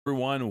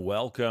Everyone,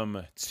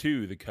 welcome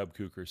to the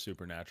Kuker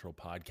Supernatural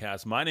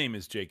Podcast. My name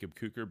is Jacob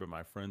Kuker, but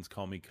my friends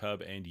call me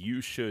Cub, and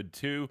you should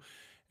too.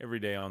 Every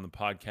day on the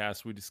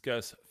podcast, we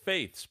discuss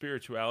faith,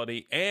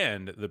 spirituality,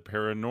 and the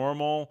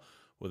paranormal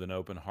with an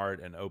open heart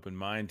and open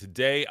mind.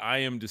 Today, I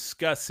am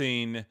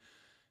discussing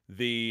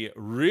the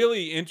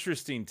really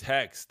interesting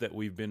text that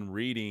we've been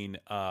reading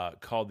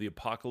called The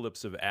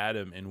Apocalypse of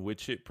Adam, in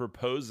which it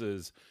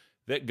proposes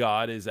that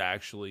God is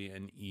actually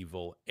an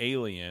evil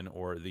alien,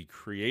 or the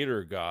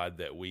creator God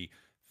that we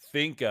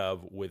think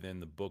of within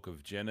the book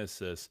of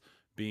Genesis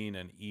being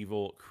an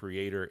evil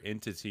creator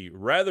entity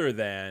rather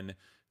than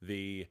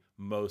the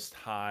most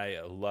high,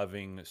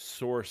 loving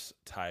source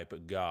type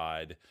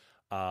God.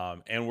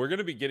 And we're going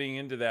to be getting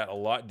into that a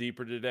lot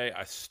deeper today.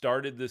 I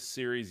started this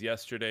series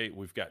yesterday.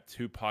 We've got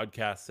 2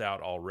 podcasts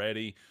out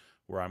already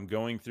where I'm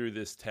going through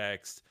this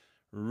text,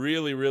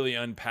 really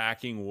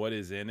unpacking what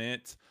is in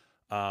it.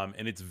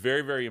 And it's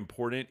very, very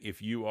important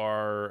if you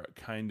are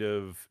kind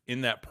of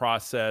in that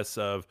process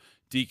of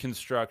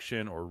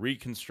deconstruction or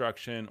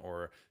reconstruction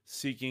or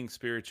seeking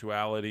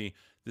spirituality.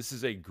 This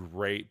is a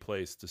great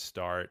place to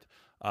start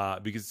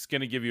because it's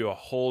going to give you a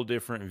whole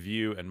different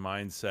view and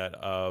mindset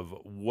of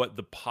what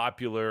the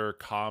popular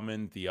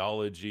common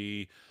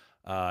theology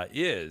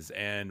is.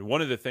 And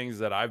one of the things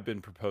that I've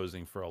been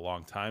proposing for a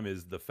long time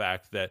is the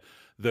fact that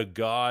the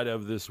God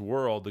of this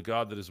world, the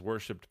God that is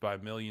worshipped by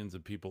millions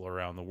of people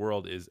around the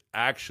world, is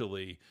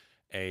actually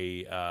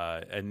a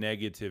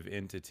negative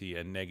entity,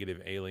 a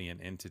negative alien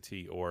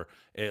entity, or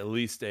at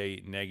least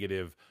a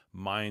negative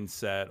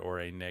mindset or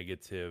a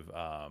negative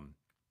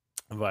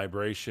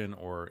vibration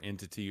or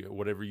entity,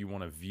 whatever you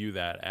want to view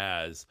that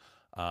as.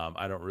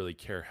 I don't really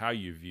care how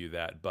you view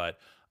that, but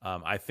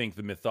I think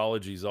the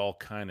mythologies all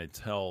kind of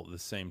tell the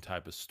same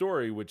type of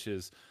story, which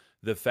is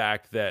the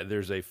fact that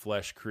there's a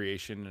flesh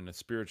creation and a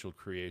spiritual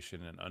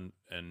creation,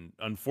 and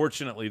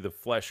unfortunately, the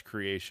flesh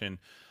creation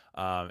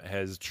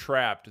has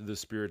trapped the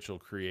spiritual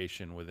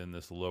creation within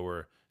this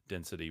lower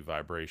density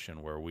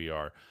vibration where we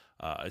are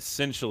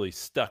essentially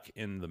stuck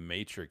in the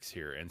matrix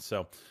here. And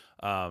so,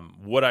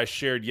 what I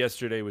shared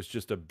yesterday was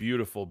just a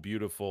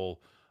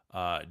beautiful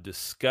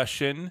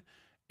discussion,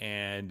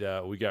 and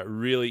we got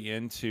really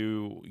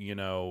into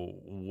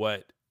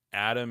what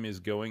Adam is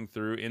going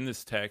through in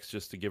this text.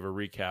 Just to give a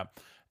recap,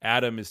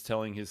 Adam is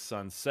telling his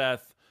son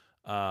Seth,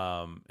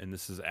 and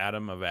this is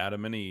Adam of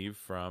Adam and Eve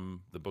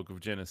from the book of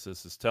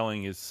Genesis, is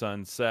telling his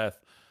son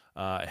Seth,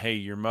 hey,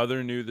 your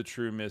mother knew the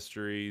true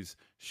mysteries.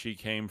 She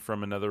came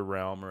from another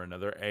realm or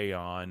another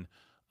aeon,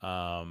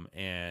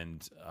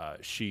 and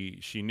she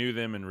knew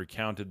them and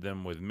recounted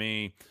them with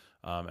me.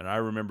 And I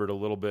remembered a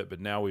little bit, but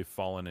now we've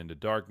fallen into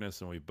darkness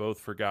and we've both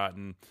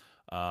forgotten.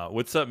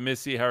 What's up,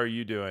 Missy? How are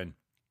you doing?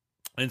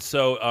 And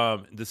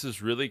so this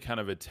is really kind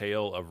of a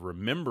tale of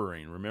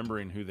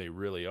remembering who they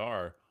really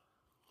are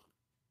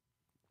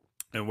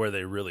and where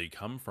they really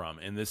come from.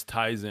 And this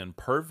ties in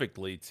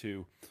perfectly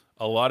to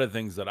a lot of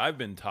things that I've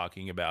been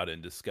talking about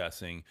and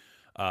discussing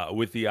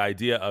with the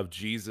idea of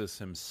Jesus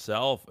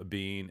himself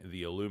being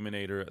the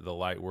illuminator, the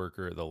light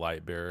worker, the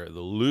light bearer,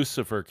 the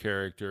Lucifer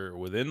character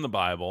within the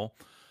Bible,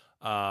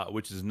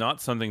 which is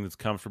not something that's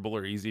comfortable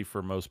or easy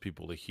for most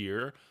people to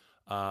hear.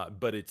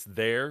 But it's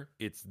there.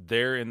 It's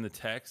there in the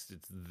text.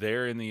 It's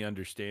there in the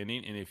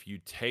understanding. And if you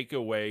take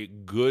away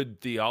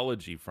good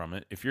theology from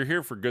it, if you're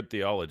here for good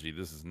theology,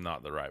 this is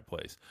not the right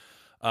place.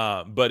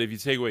 But if you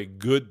take away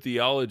good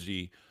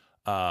theology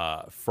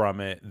from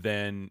it,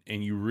 then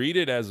and you read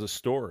it as a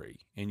story,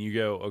 and you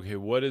go, okay,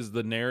 what is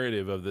the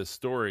narrative of this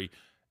story?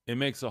 It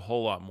makes a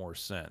whole lot more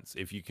sense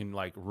if you can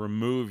like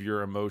remove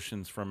your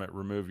emotions from it,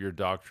 remove your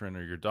doctrine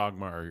or your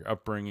dogma or your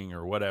upbringing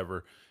or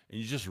whatever, and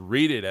you just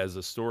read it as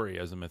a story,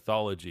 as a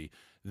mythology.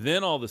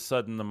 Then all of a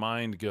sudden the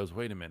mind goes,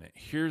 wait a minute,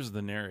 here's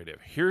the narrative.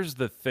 Here's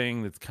the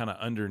thing that's kind of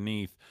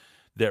underneath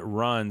that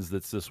runs,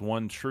 that's this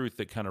one truth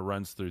that kind of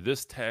runs through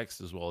this text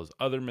as well as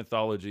other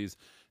mythologies.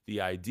 The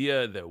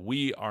idea that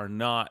we are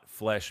not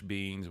flesh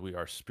beings, we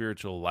are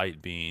spiritual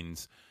light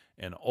beings.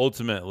 And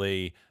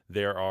ultimately,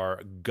 there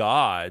are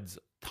gods,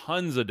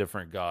 tons of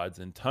different gods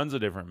and tons of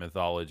different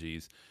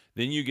mythologies.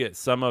 Then you get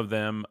some of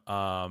them,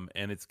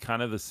 and it's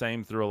kind of the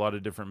same through a lot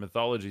of different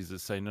mythologies that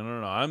say, no,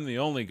 I'm the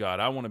only God.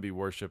 I want to be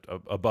worshipped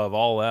above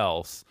all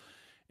else.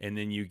 And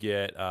then you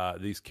get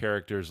these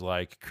characters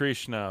like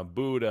Krishna,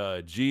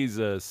 Buddha,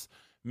 Jesus,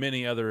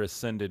 many other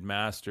ascended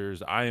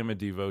masters. I am a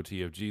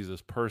devotee of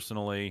Jesus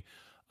personally.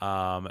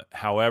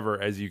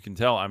 However, as you can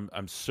tell,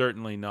 I'm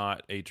certainly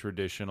not a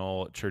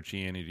traditional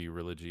churchianity,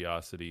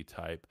 religiosity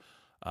type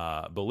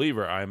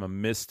believer. I'm a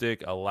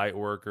mystic, a light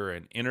worker,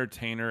 an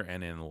entertainer,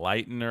 an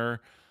enlightener,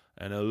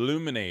 an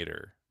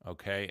illuminator.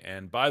 Okay.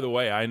 And by the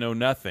way, I know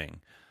nothing.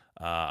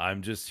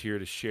 I'm just here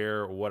to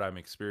share what I'm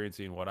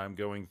experiencing, what I'm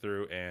going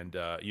through, and,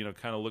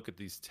 kind of look at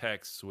these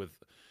texts with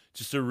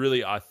just a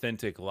really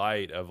authentic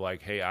light of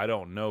like, hey, I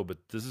don't know, but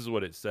this is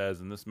what it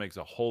says, and this makes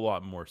a whole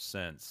lot more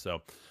sense.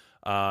 So,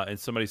 and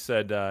somebody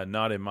said,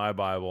 not in my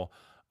Bible,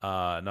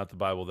 not the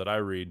Bible that I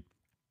read.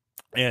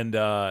 And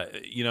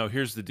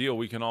here's the deal: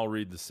 we can all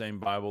read the same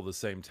Bible, the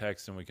same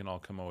text, and we can all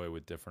come away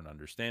with different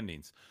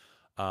understandings.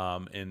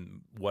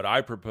 And what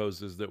I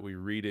propose is that we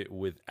read it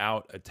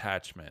without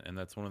attachment. And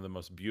that's one of the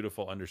most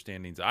beautiful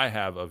understandings I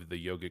have of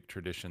the yogic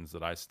traditions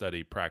that I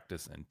study,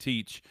 practice, and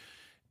teach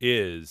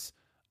is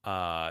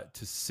to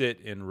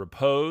sit in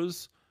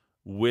repose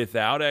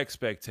without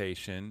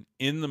expectation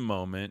in the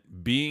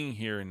moment, being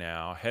here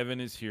now. Heaven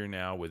is here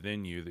now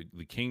within you.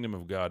 The kingdom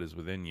of God is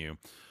within you.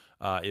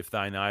 If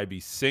thine eye be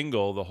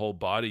single, the whole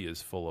body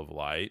is full of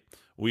light.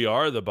 We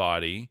are the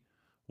body.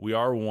 We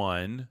are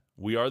one.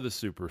 We are the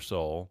super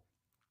soul.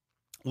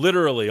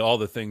 Literally all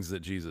the things that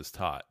Jesus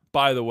taught.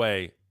 By the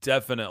way,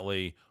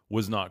 definitely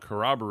was not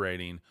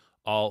corroborating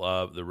all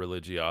of the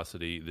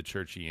religiosity, the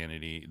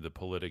churchianity, the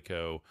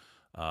politico,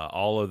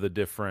 all of the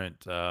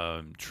different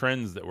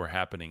trends that were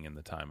happening in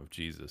the time of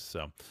Jesus.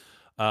 So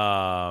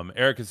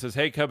Erica says,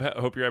 hey, Cub,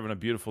 hope you're having a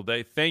beautiful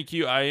day. Thank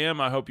you. I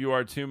am. I hope you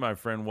are too, my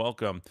friend.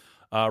 Welcome.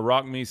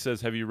 Rock Me says,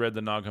 have you read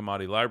the Nag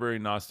Hammadi library?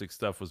 Gnostic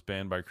stuff was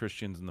banned by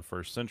Christians in the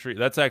 1st century.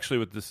 That's actually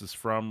what this is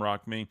from,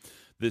 Rock Me.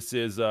 This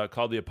is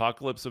called The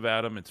Apocalypse of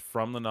Adam. It's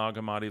from the Nag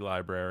Hammadi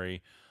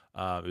library.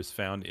 It was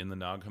found in the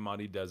Nag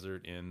Hammadi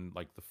desert in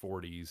like the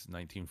 40s,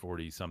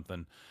 1940s,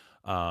 something.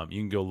 You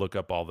can go look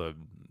up all the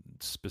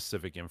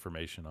specific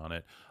information on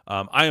it.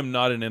 I am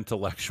not an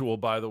intellectual,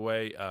 by the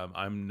way.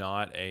 I'm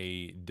not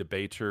a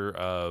debater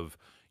of,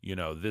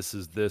 this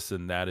is this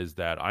and that is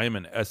that. I am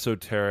an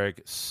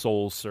esoteric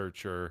soul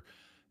searcher.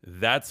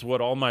 That's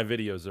what all my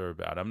videos are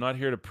about. I'm not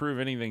here to prove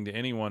anything to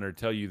anyone or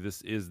tell you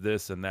this is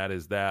this and that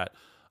is that.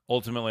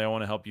 Ultimately, I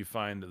want to help you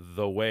find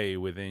the way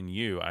within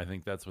you. I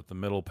think that's what the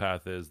middle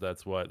path is.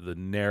 That's what the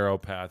narrow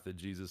path that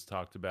Jesus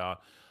talked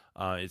about.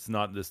 It's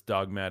not this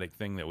dogmatic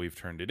thing that we've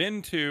turned it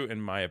into, in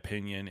my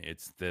opinion.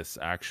 It's this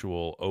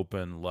actual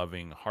open,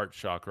 loving, heart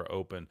chakra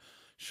open,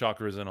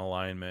 chakras in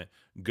alignment,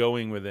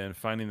 going within,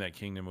 finding that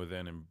kingdom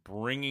within, and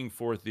bringing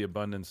forth the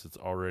abundance that's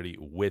already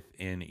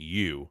within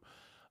you.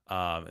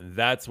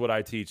 That's what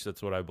I teach.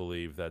 That's what I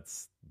believe.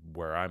 That's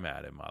where I'm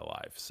at in my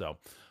life. So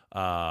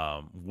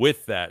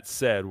with that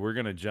said, we're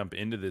going to jump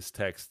into this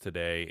text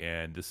today,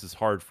 and this is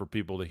hard for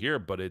people to hear,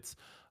 but it's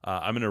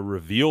I'm going to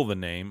reveal the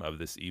name of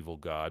this evil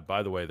god.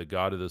 By the way, the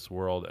god of this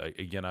world,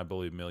 again, I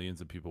believe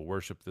millions of people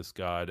worship this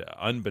god.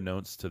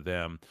 Unbeknownst to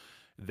them,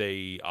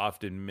 they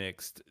often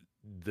mixed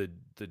the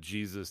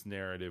Jesus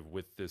narrative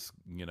with this,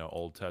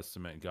 Old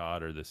Testament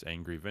God or this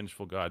angry,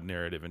 vengeful God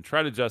narrative, and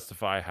try to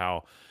justify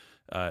how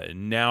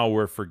now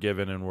we're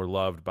forgiven and we're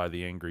loved by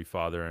the angry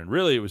Father. And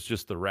really, it was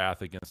just the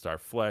wrath against our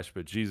flesh,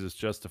 but Jesus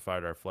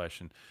justified our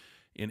flesh. And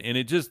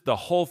it just, the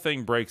whole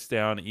thing breaks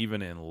down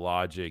even in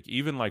logic,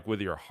 even like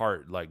with your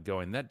heart, like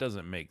going, that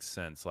doesn't make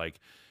sense.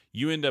 Like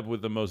you end up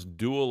with the most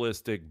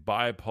dualistic,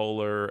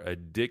 bipolar,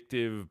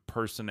 addictive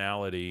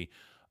personality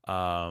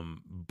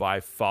by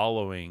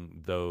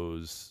following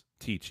those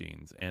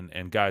teachings.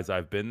 And guys,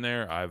 I've been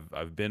there.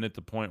 I've been at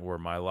the point where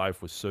my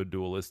life was so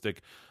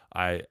dualistic.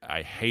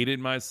 I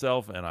hated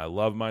myself and I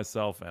loved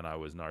myself and I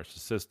was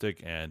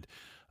narcissistic and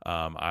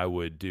I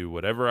would do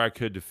whatever I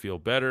could to feel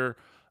better.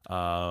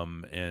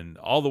 And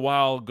all the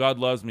while, God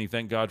loves me.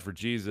 Thank God for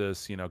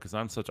Jesus, because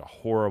I'm such a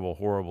horrible,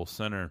 horrible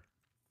sinner.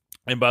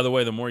 And by the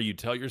way, the more you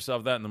tell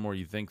yourself that and the more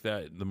you think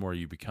that, the more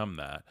you become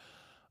that.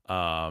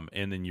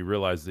 And then you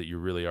realize that you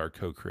really are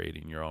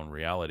co-creating your own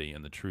reality.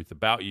 And the truth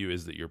about you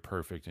is that you're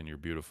perfect and you're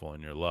beautiful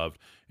and you're loved.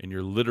 And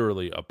you're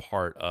literally a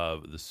part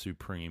of the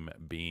supreme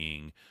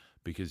being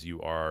because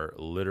you are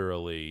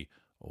literally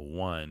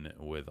one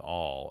with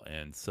all.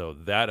 And so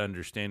that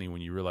understanding,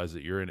 when you realize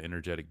that you're an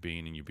energetic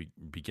being and you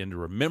begin to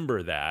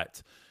remember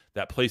that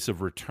place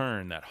of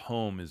return, that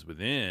home is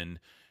within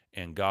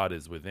and God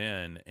is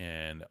within.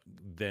 And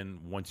then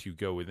once you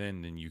go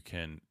within, then you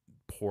can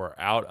pour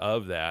out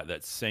of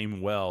that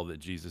same well that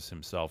Jesus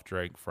himself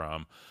drank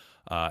from,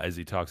 as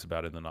he talks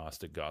about in the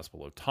Gnostic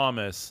Gospel of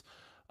Thomas.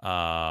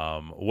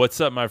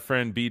 What's up, my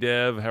friend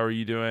B-Dev? How are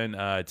you doing?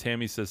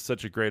 Tammy says,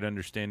 such a great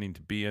understanding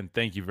to be in.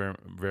 Thank you very,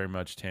 very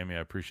much, Tammy. I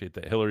appreciate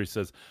that. Hillary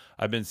says,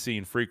 I've been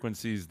seeing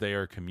frequencies. They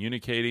are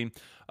communicating.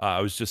 I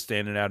was just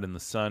standing out in the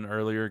sun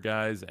earlier,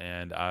 guys,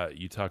 and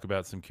you talk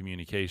about some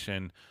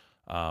communication.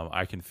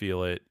 I can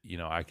feel it.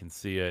 I can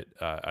see it.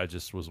 I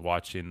just was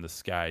watching the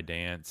sky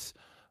dance.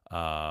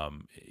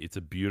 It's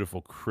a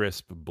beautiful,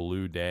 crisp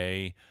blue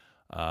day.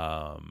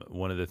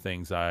 One of the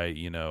things I,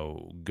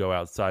 go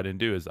outside and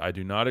do is I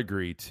do not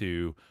agree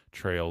to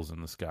trails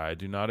in the sky. I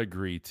do not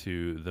agree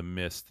to the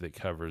mist that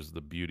covers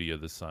the beauty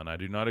of the sun. I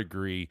do not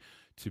agree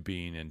to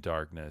being in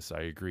darkness.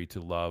 I agree to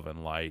love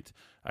and light.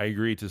 I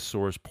agree to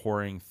source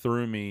pouring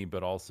through me,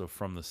 but also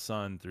from the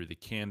sun, through the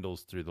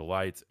candles, through the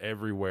lights,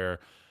 everywhere,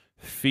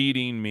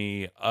 feeding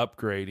me,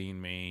 upgrading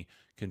me,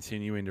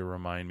 continuing to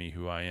remind me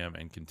who I am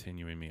and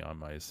continuing me on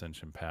my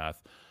ascension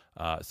path.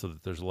 So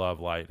that there's love,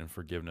 light, and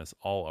forgiveness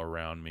all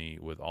around me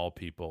with all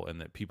people, and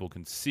that people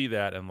can see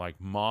that, and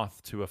like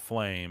moth to a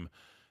flame,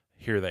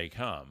 here they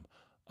come.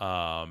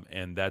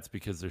 And that's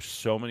because there's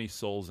so many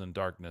souls in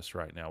darkness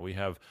right now. We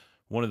have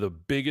one of the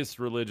biggest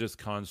religious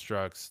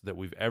constructs that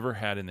we've ever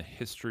had in the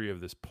history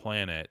of this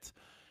planet.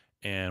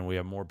 And we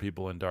have more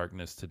people in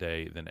darkness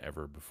today than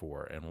ever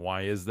before. And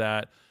why is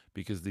that?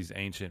 Because these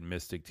ancient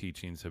mystic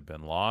teachings have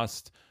been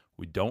lost.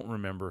 We don't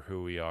remember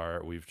who we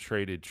are. We've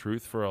traded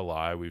truth for a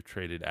lie. We've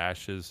traded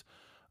ashes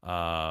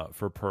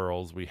for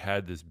pearls. We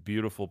had this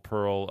beautiful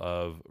pearl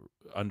of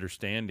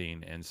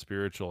understanding and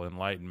spiritual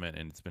enlightenment,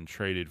 and it's been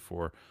traded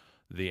for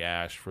the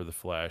ash, for the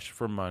flesh,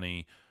 for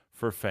money,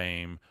 for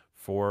fame,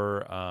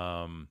 for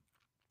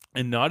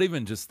and not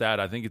even just that.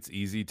 I think it's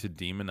easy to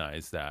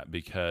demonize that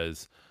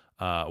because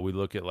we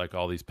look at like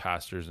all these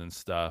pastors and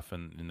stuff,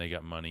 and they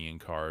got money and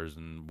cars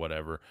and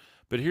whatever.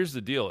 But here's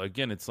the deal.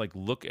 Again, it's like,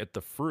 look at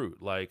the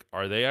fruit. Like,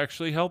 are they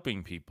actually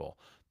helping people?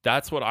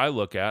 That's what I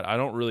look at. I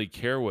don't really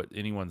care what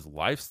anyone's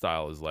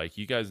lifestyle is like.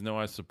 You guys know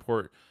I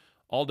support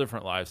all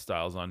different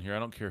lifestyles on here. I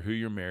don't care who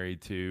you're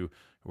married to,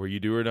 where you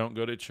do or don't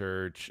go to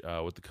church,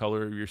 what the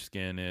color of your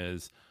skin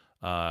is,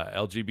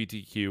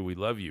 LGBTQ. We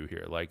love you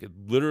here. Like,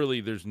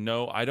 literally,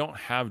 I don't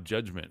have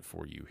judgment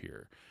for you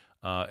here.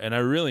 And I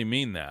really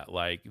mean that.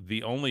 Like,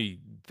 the only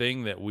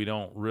thing that we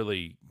don't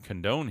really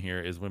condone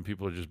here is when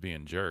people are just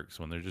being jerks,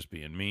 when they're just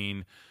being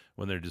mean,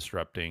 when they're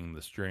disrupting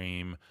the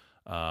stream,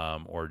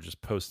 or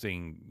just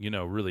posting,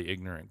 really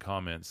ignorant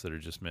comments that are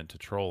just meant to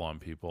troll on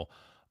people.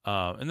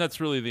 And that's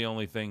really the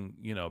only thing,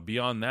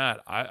 beyond that,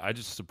 I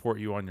just support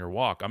you on your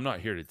walk. I'm not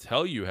here to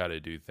tell you how to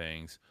do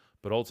things,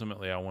 but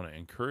ultimately I want to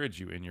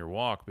encourage you in your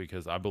walk,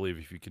 because I believe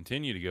if you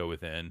continue to go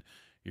within,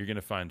 you're going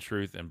to find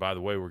truth. And by the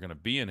way, we're going to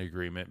be in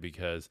agreement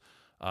because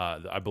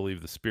I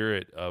believe the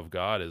Spirit of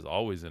God is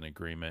always in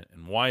agreement.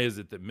 And why is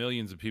it that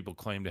millions of people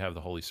claim to have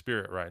the Holy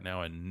Spirit right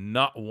now and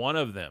not one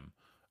of them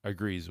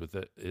agrees with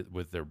it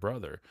with their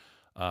brother?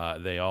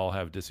 They all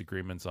have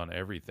disagreements on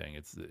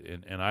everything.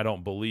 And I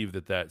don't believe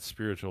that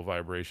spiritual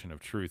vibration of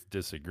truth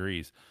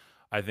disagrees.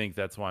 I think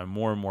that's why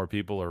more and more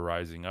people are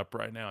rising up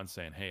right now and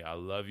saying, hey, I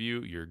love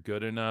you. You're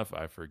good enough.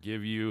 I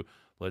forgive you.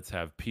 Let's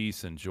have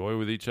peace and joy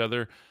with each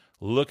other.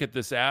 Look at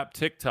this app,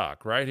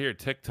 TikTok, right here,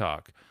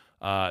 TikTok,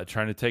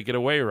 trying to take it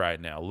away right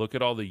now. Look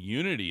at all the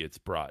unity it's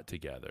brought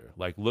together.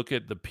 Like, look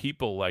at the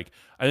people. Like,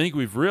 I think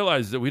we've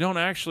realized that we don't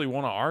actually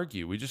want to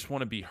argue. We just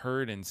want to be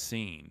heard and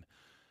seen.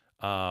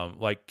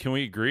 Like, can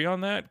we agree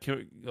on that?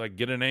 Can we,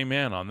 get an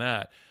amen on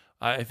that?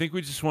 I think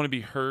we just want to be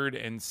heard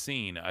and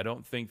seen. I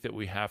don't think that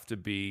we have to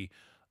be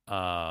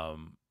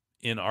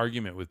in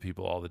argument with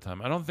people all the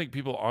time. I don't think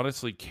people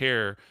honestly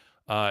care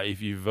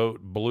if you vote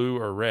blue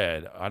or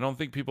red. I don't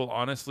think people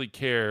honestly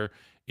care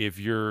if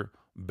you're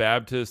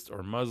Baptist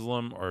or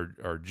Muslim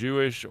or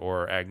Jewish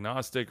or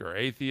agnostic or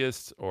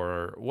atheist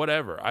or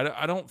whatever.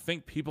 I don't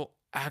think people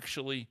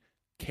actually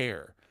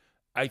care.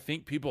 I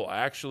think people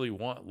actually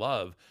want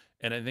love.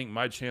 And I think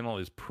my channel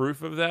is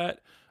proof of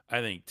that. I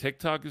think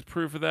TikTok is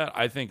proof of that.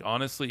 I think,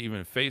 honestly,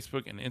 even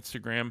Facebook and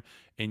Instagram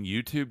and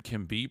YouTube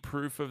can be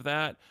proof of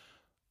that.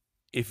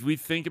 If we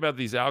think about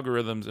these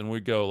algorithms and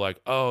we go like,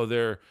 oh,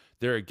 they're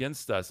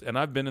against us, and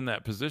I've been in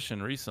that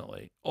position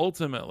recently,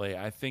 ultimately,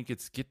 I think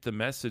it's get the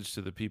message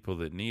to the people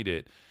that need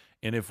it.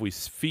 And if we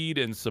feed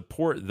and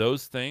support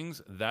those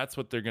things, that's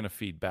what they're going to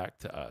feed back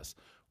to us.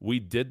 We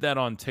did that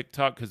on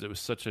TikTok because it was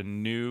such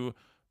a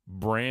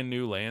brand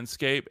new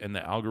landscape, and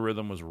the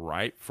algorithm was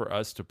right for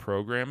us to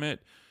program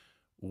it.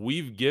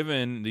 We've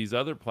given these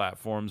other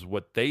platforms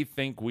what they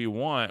think we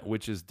want,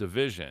 which is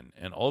division.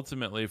 And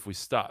ultimately, if we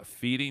stop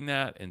feeding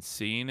that and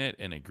seeing it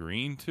and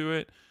agreeing to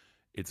it,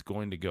 it's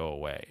going to go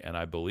away. And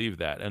I believe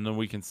that. And then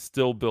we can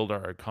still build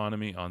our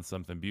economy on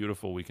something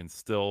beautiful. We can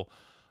still,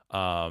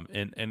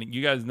 and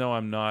you guys know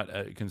I'm not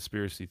a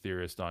conspiracy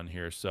theorist on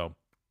here, so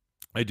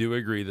I do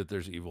agree that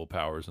there's evil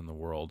powers in the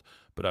world,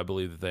 but I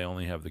believe that they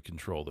only have the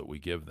control that we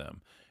give them.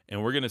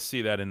 And we're going to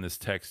see that in this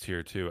text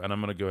here too. And I'm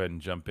going to go ahead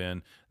and jump in,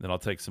 and then I'll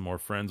take some more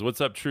friends.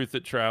 What's up, Truth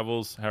That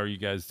Travels? How are you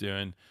guys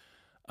doing?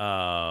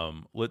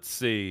 Let's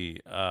see.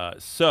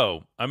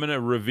 So I'm going to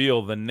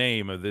reveal the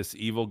name of this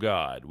evil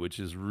god, which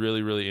is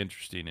really, really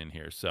interesting in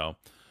here. So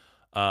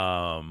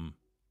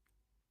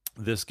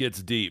this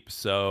gets deep.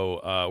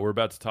 So we're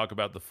about to talk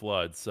about the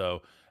flood.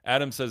 So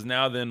Adam says,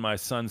 now then, my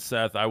son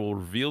Seth, I will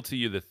reveal to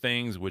you the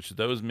things which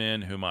those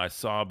men whom I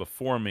saw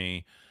before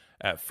me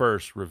at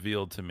first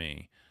revealed to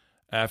me.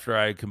 After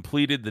I had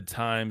completed the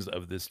times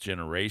of this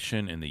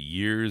generation, and the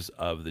years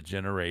of the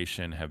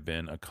generation have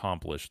been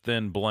accomplished,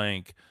 then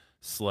blank,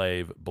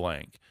 slave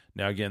blank.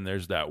 Now, again,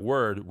 there's that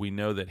word. We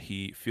know that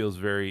he feels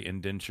very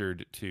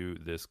indentured to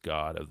this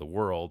God of the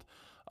world,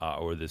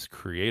 or this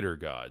creator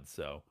God.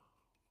 So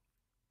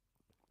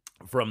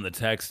from the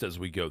text as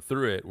we go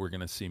through it, we're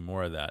going to see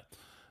more of that.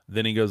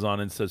 Then he goes on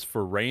and says,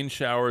 for rain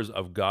showers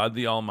of God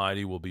the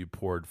Almighty will be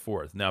poured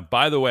forth. Now,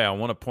 by the way, I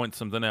want to point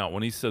something out.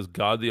 When he says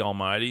God the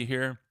Almighty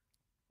here,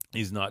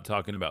 he's not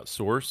talking about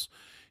source.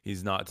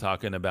 He's not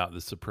talking about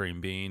the supreme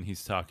being.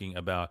 He's talking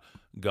about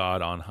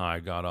God on high,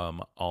 God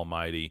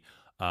Almighty,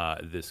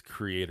 this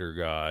creator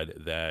God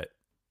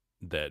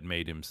that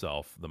made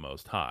himself the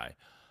most high.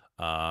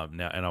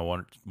 Now, and I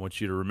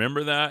want you to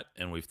remember that,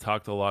 and we've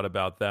talked a lot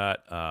about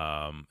that.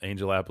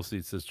 Angel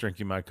Appleseed says,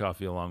 "Drinking my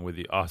coffee along with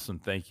you." Awesome,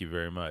 thank you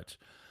very much.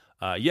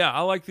 Yeah,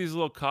 I like these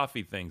little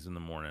coffee things in the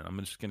morning. I'm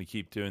just going to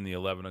keep doing the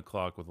 11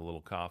 o'clock with a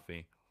little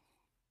coffee.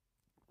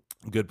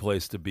 Good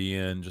place to be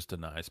in, just a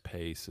nice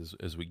pace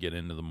as we get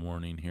into the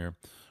morning here,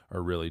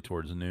 or really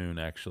towards noon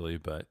actually.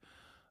 But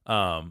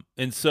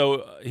and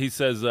so he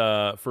says,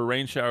 "For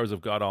rain showers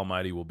of God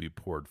Almighty will be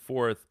poured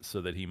forth,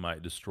 so that He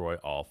might destroy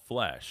all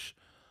flesh."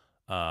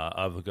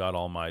 Of God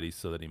Almighty,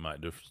 so that He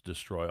might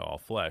destroy all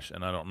flesh.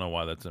 And I don't know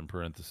why that's in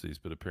parentheses,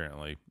 but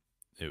apparently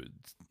it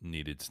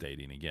needed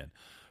stating again.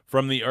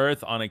 From the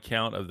earth, on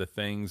account of the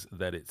things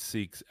that it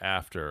seeks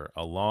after,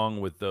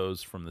 along with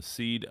those from the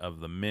seed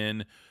of the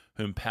men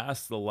whom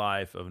passed the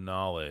life of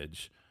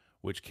knowledge,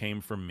 which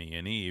came from me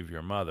and Eve,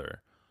 your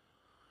mother.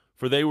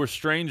 For they were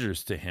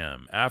strangers to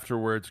him.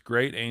 Afterwards,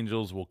 great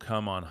angels will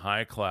come on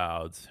high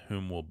clouds,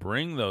 whom will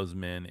bring those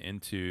men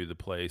into the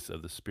place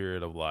of the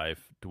Spirit of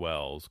life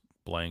dwells.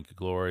 Blank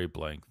glory,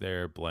 blank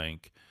there,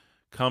 blank.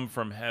 Come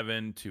from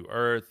heaven to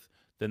earth,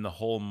 then the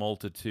whole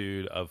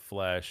multitude of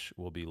flesh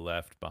will be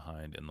left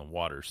behind in the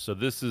waters. So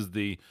this is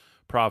the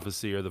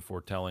prophecy or the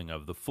foretelling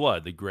of the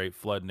flood, the great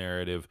flood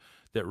narrative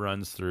that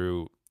runs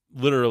through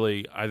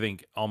literally, I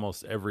think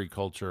almost every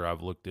culture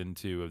I've looked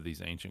into of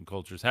these ancient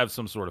cultures have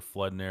some sort of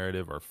flood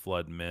narrative or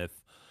flood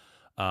myth.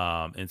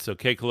 And so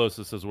Kay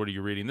Colosa says, "What are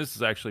you reading?" This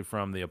is actually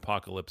from the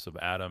Apocalypse of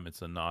Adam.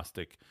 It's a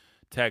Gnostic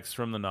text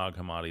from the Nag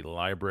Hammadi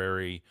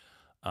library.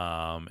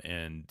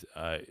 And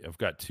I've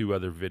got 2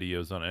 other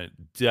videos on it.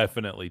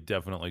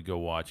 Definitely go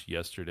watch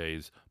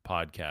yesterday's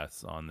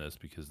podcasts on this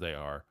because they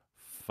are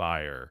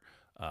fire.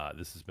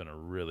 This has been a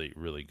really,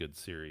 really good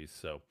series.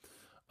 So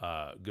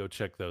go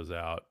check those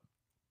out.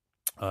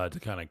 To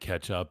kind of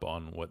catch up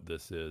on what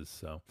this is.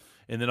 So,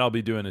 and then I'll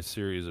be doing a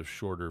series of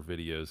shorter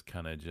videos,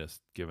 kind of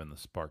just giving the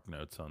spark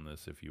notes on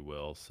this, if you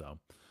will. So,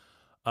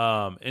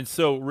 and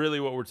so really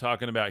what we're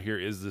talking about here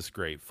is this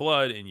great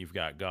flood, and you've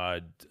got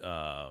God,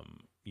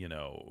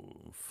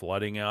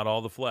 flooding out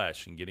all the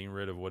flesh and getting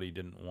rid of what He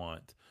didn't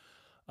want.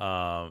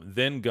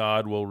 Then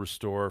God will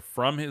restore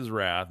from His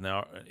wrath.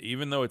 Now,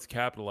 even though it's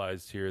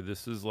capitalized here,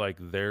 this is like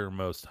their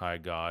most high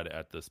God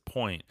at this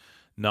point,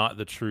 not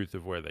the truth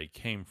of where they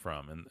came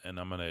from. And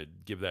I'm going to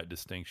give that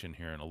distinction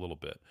here in a little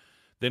bit.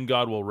 Then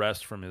God will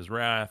rest from His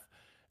wrath,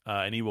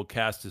 and He will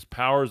cast His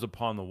powers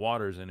upon the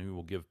waters, and He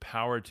will give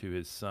power to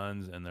His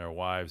sons and their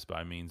wives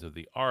by means of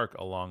the ark,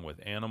 along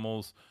with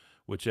animals,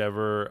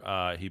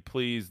 whichever He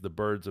pleased, the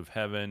birds of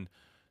heaven,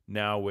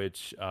 now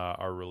which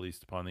are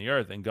released upon the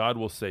earth. And God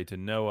will say to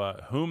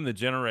Noah, whom the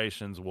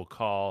generations will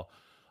call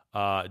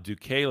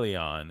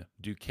Deucalion.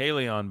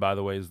 Deucalion, by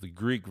the way, is the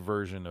Greek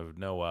version of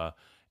Noah,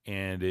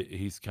 and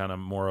he's kind of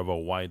more of a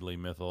widely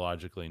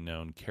mythologically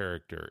known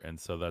character. And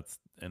so that's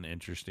an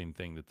interesting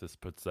thing that this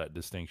puts that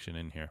distinction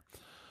in here.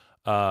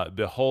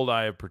 Behold,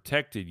 I have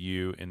protected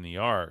you in the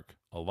ark,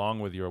 along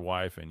with your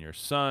wife and your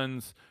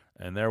sons,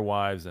 and their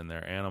wives and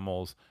their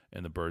animals,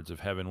 and the birds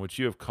of heaven, which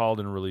you have called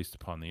and released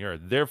upon the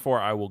earth.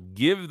 Therefore, I will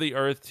give the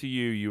earth to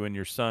you, you and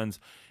your sons.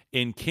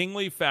 In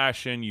kingly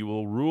fashion, you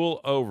will rule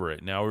over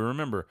it. Now,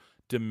 remember,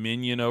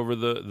 dominion over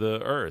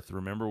the earth.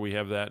 Remember, we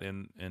have that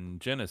in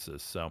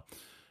Genesis. So,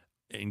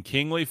 in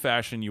kingly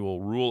fashion, you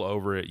will rule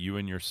over it, you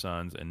and your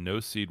sons, and no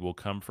seed will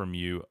come from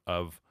you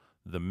of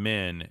the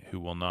men who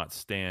will not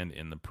stand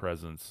in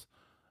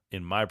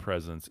my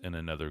presence in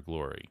another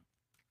glory.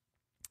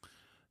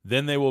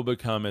 Then they will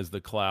become as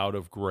the cloud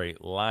of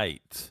great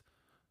light.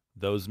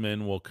 Those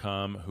men will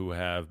come who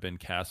have been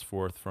cast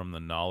forth from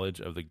the knowledge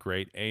of the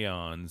great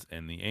aeons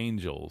and the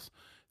angels.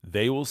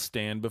 They will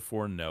stand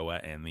before Noah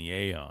and the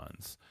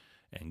aeons.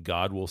 And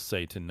God will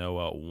say to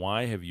Noah,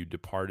 why have you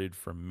departed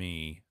from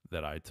me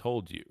that I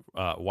told you?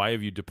 Why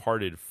have you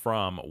departed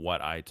from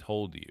what I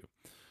told you?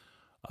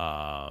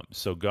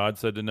 So God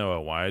said to Noah,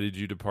 why did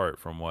you depart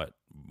from what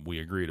we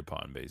agreed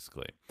upon,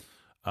 basically?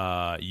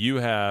 You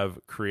have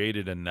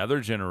created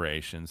another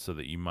generation so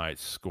that you might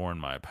scorn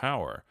my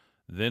power.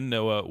 Then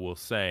Noah will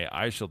say,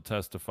 I shall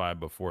testify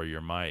before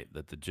your might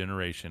that the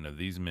generation of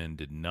these men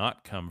did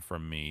not come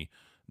from me,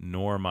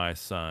 nor my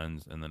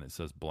sons. And then it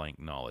says blank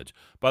knowledge.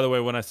 By the way,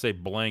 when I say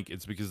blank,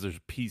 it's because there's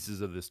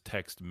pieces of this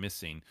text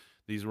missing.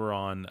 These were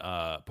on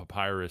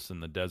papyrus in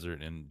the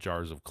desert in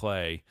jars of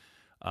clay.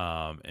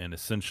 And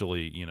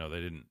essentially,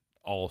 they didn't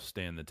all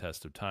stand the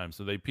test of time.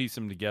 So they piece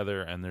them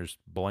together and there's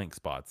blank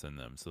spots in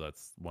them. So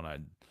that's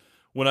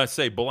when I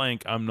say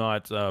blank, I'm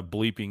not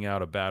bleeping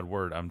out a bad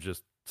word. I'm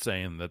just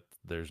saying that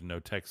there's no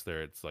text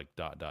there. It's like ...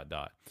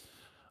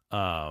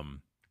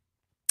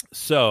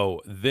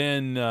 So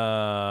then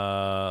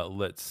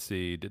let's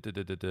see.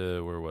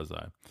 Where was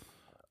I?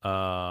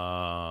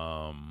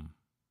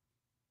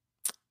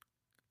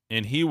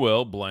 And he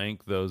will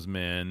blank those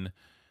men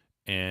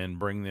and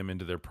bring them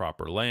into their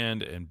proper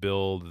land and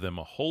build them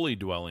a holy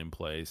dwelling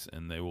place,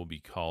 and they will be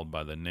called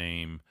by that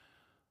name,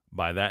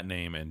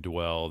 and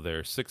dwell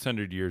there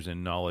 600 years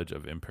in knowledge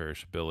of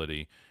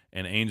imperishability.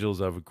 And angels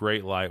of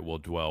great light will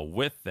dwell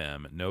with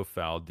them. No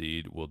foul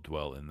deed will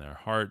dwell in their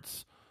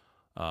hearts.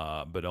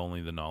 but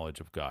only the knowledge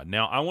of God.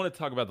 Now, I want to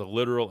talk about the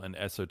literal and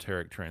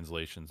esoteric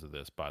translations of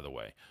this, by the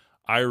way.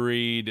 I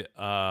read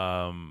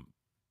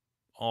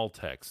all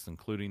texts,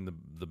 including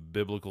the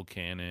biblical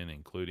canon,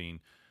 including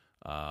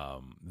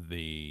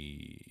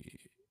the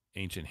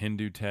ancient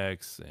Hindu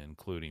texts,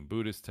 including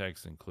Buddhist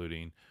texts,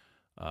 including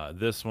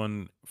this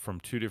one from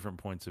two different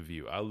points of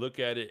view. I look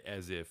at it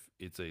as if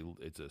it's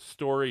a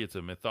story, it's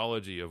a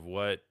mythology of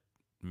what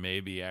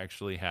maybe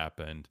actually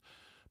happened,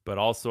 but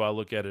also I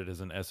look at it as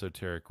an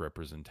esoteric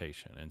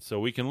representation. And so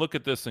we can look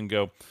at this and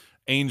go,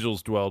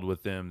 angels dwelled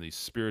with them, these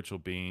spiritual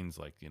beings,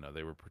 like,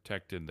 they were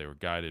protected, they were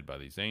guided by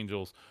these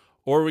angels.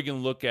 Or we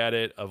can look at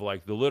it of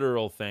like the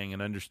literal thing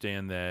and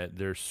understand that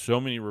there's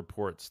so many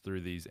reports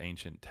through these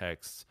ancient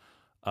texts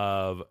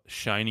of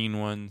shining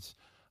ones,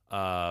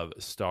 of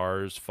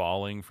stars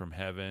falling from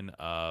heaven,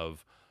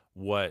 of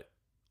what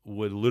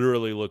would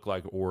literally look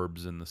like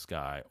orbs in the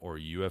sky or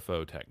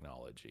UFO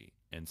technology.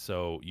 And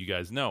so you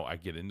guys know I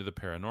get into the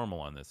paranormal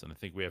on this, and I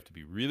think we have to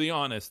be really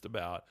honest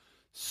about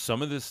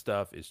some of this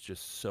stuff is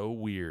just so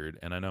weird.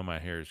 And I know my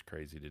hair is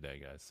crazy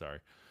today, guys. Sorry.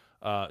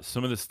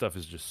 Some of this stuff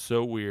is just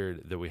so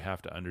weird that we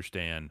have to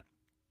understand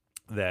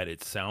that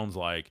it sounds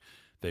like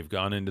they've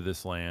gone into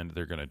this land,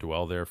 they're going to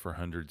dwell there for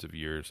hundreds of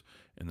years,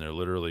 and they're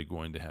literally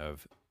going to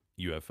have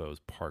UFOs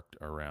parked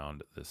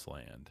around this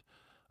land.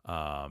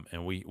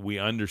 And we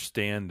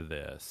understand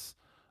this.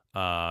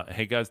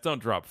 Hey guys,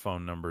 don't drop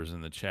phone numbers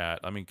in the chat.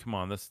 I mean, come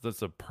on,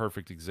 that's a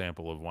perfect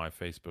example of why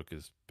Facebook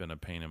has been a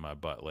pain in my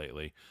butt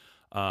lately.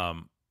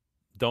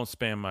 Don't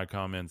spam my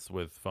comments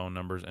with phone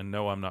numbers. And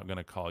no, I'm not going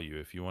to call you.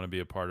 If you want to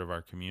be a part of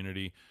our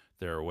community,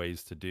 there are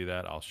ways to do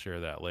that. I'll share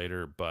that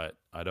later, but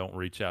I don't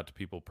reach out to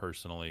people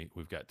personally.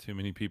 We've got too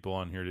many people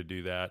on here to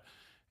do that,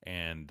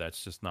 and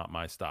that's just not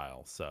my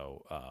style.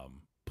 So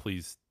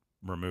please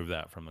remove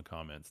that from the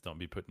comments. Don't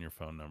be putting your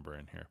phone number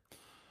in here.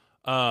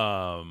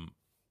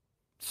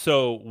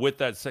 So with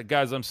that said,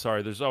 guys, I'm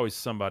sorry. There's always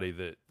somebody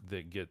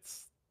that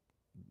gets,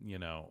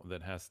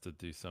 that has to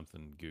do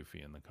something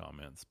goofy in the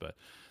comments. But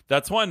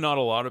that's why not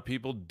a lot of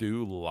people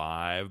do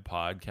live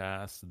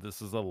podcasts.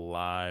 This is a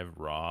live,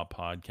 raw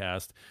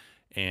podcast.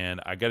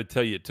 And I got to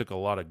tell you, it took a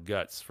lot of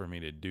guts for me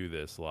to do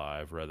this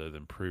live rather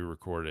than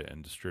pre-record it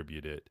and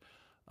distribute it.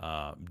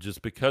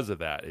 Just because of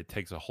that, it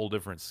takes a whole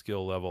different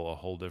skill level, a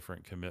whole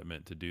different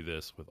commitment to do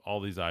this with all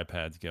these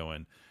iPads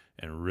going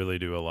and really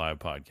do a live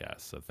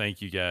podcast. So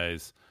thank you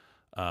guys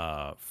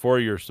for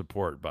your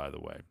support, by the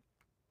way.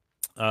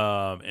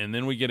 And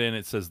then we get in,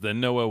 it says, then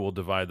Noah will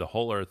divide the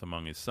whole earth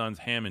among his sons,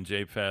 Ham and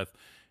Japheth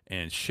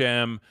and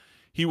Shem.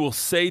 He will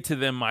say to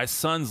them, my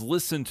sons,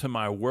 listen to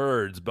my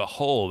words.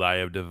 Behold, I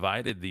have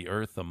divided the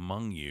earth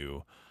among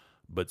you,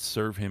 but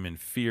serve him in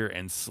fear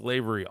and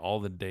slavery all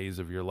the days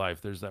of your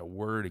life. There's that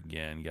word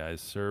again, guys.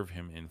 Serve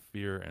him in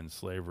fear and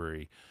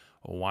slavery.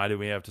 Why do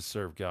we have to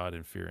serve God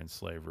in fear and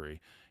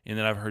slavery? And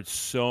then I've heard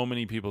so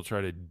many people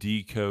try to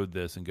decode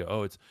this and go,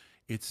 oh,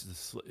 it's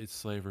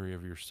slavery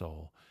of your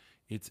soul.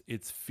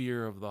 It's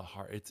fear of the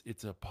heart.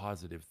 It's a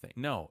positive thing.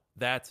 No,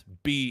 that's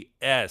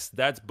BS.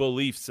 That's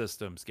belief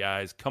systems,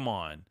 guys. Come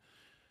on.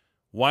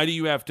 Why do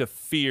you have to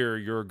fear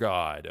your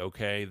God?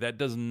 Okay, that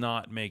does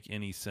not make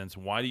any sense.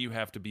 Why do you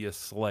have to be a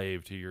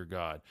slave to your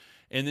God?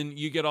 And then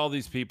you get all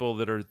these people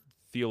that are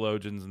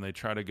theologians and they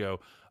try to go,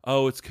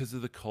 oh, it's because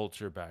of the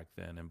culture back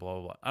then and blah,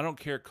 blah, blah. I don't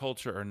care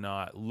culture or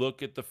not.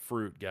 Look at the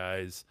fruit,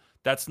 guys.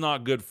 That's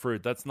not good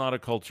fruit. That's not a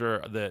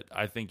culture that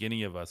I think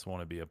any of us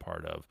want to be a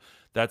part of.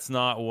 That's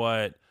not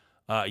what,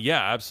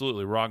 yeah,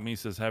 absolutely. Rock Me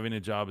says having a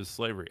job is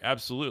slavery.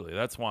 Absolutely.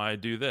 That's why I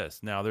do this.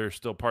 Now, there are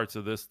still parts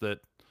of this that,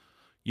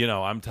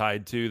 I'm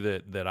tied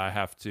to that I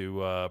have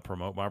to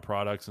promote my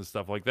products and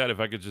stuff like that. If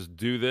I could just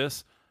do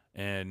this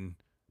and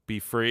be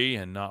free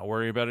and not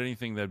worry about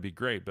anything, that'd be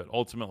great. But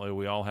ultimately,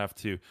 we all have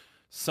to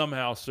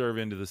somehow serve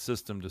into the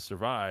system to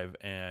survive,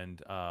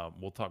 and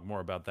we'll talk more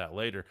about that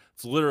later.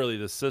 It's literally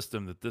the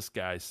system that this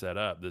guy set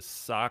up. This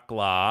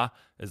Sakla,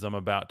 as I'm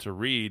about to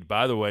read.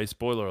 By the way,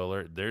 spoiler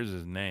alert, there's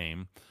his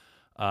name,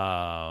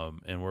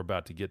 and we're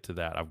about to get to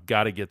that. I've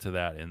got to get to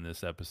that in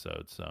this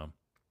episode. So,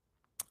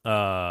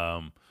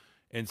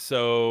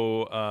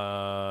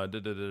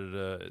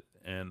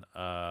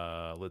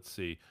 let's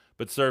see.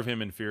 But serve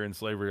him in fear and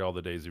slavery all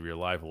the days of your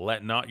life.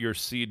 Let not your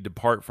seed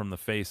depart from the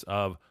face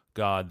of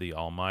God the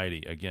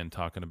Almighty. Again,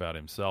 talking about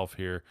himself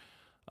here.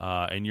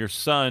 And your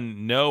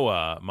son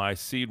Noah, my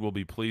seed will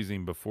be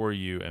pleasing before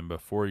you and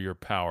before your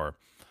power.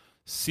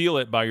 Seal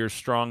it by your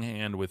strong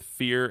hand with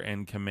fear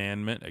and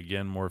commandment.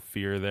 Again, more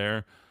fear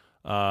there.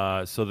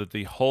 So that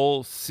the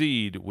whole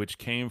seed which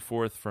came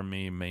forth from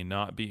me may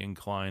not be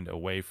inclined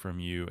away from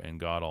you and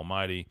God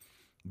Almighty,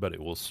 but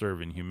it will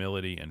serve in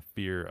humility and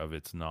fear of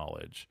its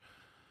knowledge.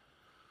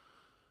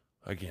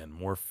 Again,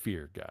 more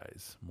fear,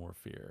 guys, more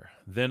fear.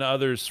 Then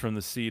others from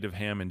the seed of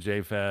Ham and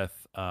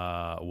Japheth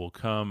will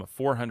come,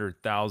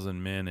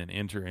 400,000 men, and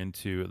enter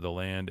into the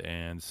land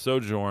and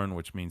sojourn,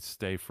 which means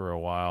stay for a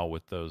while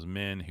with those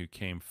men who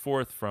came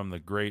forth from the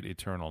great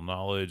eternal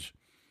knowledge.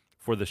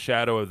 For the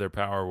shadow of their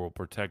power will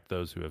protect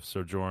those who have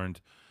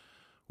sojourned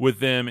with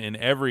them in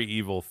every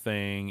evil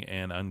thing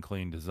and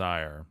unclean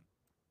desire.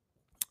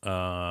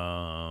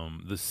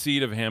 The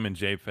seed of Ham and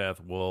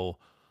Japheth will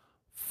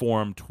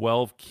form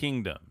 12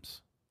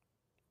 kingdoms,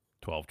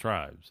 12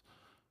 tribes,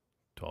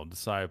 12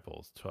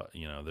 disciples. 12,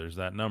 there's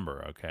that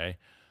number, okay?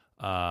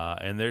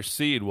 And their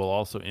seed will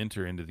also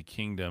enter into the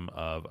kingdom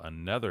of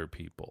another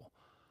people.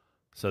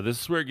 So this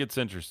is where it gets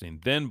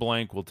interesting. Then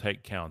blank will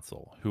take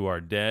counsel, who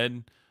are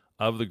dead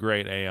of the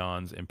great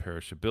aeons and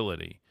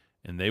perishability,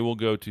 and they will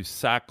go to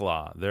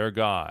Sakla, their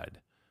god.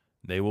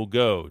 They will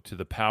go to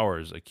the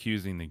powers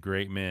accusing the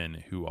great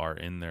men who are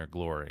in their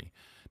glory.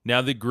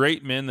 Now, the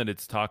great men that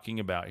it's talking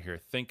about here,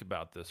 think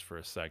about this for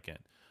a second.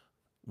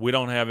 We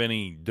don't have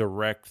any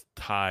direct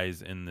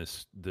ties in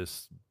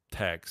this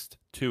text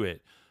to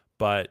it,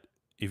 but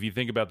if you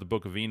think about the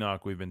book of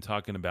Enoch we've been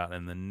talking about,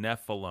 and the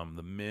Nephilim,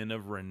 the men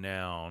of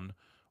renown,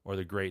 or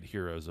the great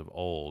heroes of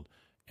old.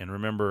 And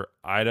remember,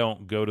 I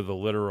don't go to the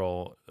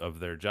literal of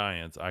their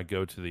giants. I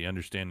go to the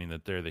understanding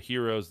that they're the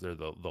heroes, they're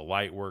the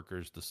light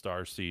workers, the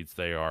star seeds.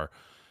 They are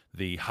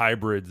the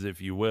hybrids, if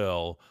you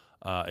will,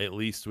 at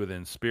least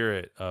within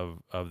spirit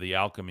of the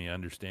alchemy,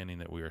 understanding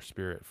that we are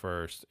spirit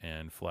first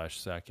and flesh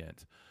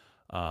second,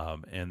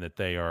 and that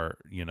they are,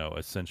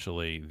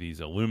 essentially these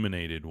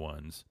illuminated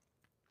ones.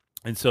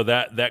 And so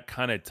that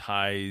kind of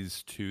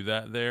ties to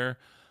that there,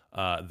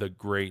 the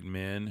great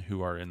men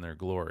who are in their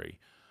glory.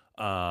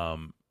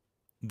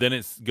 Then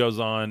it goes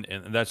on,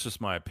 and that's just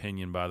my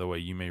opinion, by the way.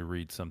 You may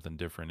read something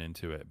different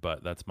into it,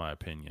 but that's my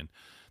opinion.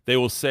 They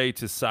will say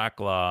to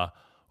Sakla,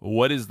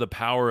 what is the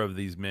power of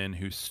these men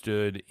who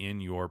stood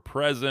in your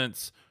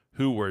presence,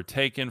 who were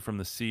taken from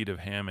the seed of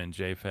Ham and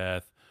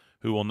Japheth,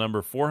 who will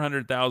number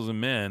 400,000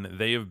 men?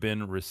 They have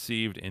been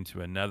received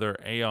into another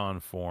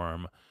aeon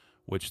form,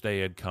 which they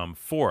had come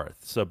forth.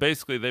 So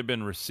basically, they've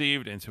been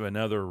received into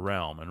another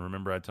realm. And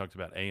remember, I talked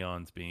about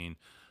aeons being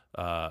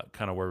kind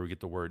of where we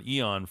get the word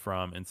eon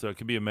from. And so it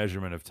can be a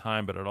measurement of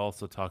time, but it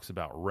also talks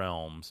about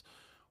realms.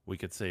 We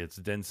could say it's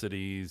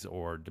densities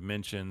or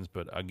dimensions,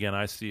 but again,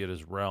 I see it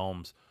as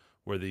realms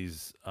where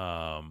these,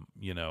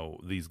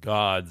 these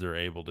gods are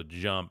able to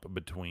jump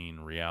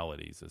between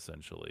realities,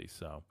 essentially.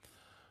 So,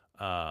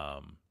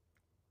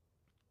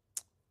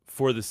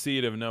 for the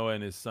seed of Noah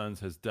and his sons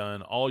has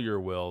done all your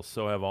will,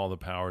 so have all the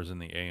powers in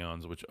the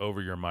aeons, which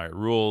over your might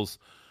rules.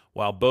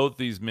 While both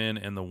these men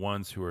and the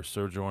ones who are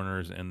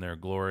sojourners in their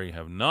glory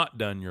have not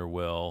done your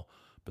will,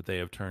 but they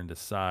have turned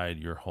aside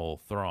your whole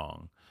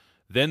throng.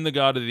 Then the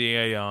God of the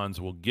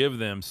aeons will give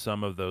them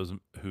some of those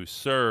who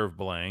serve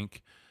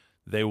blank.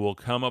 They will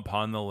come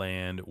upon the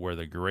land where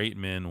the great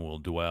men will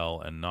dwell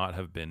and not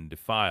have been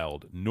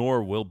defiled,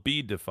 nor will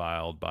be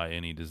defiled by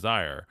any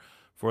desire.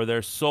 For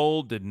their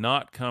soul did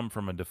not come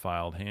from a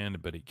defiled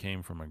hand, but it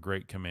came from a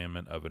great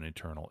commandment of an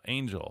eternal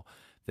angel.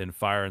 Then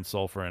fire and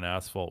sulfur and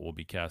asphalt will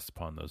be cast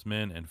upon those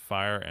men, and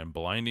fire and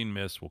blinding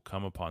mist will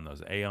come upon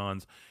those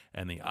aeons,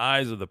 and the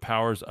eyes of the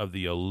powers of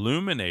the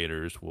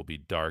illuminators will be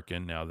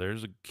darkened. Now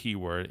there's a key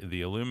word.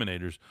 The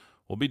illuminators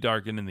will be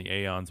darkened, and the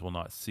aeons will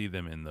not see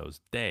them in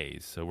those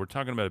days. So we're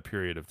talking about a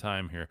period of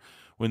time here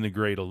when the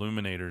great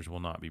illuminators will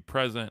not be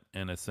present,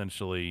 and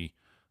essentially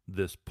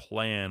this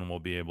plan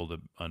will be able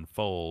to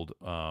unfold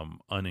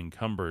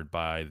unencumbered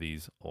by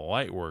these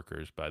light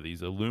workers, by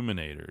these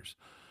illuminators.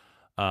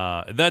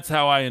 That's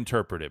how I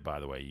interpret it, by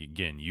the way.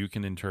 Again, you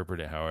can interpret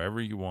it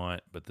however you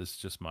want, but this is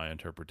just my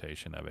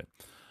interpretation of it.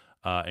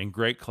 And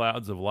great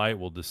clouds of light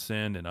will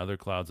descend, and other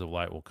clouds of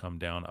light will come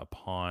down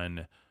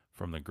upon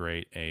from the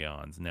great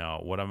aeons. Now,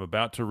 what I'm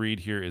about to read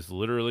here is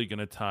literally going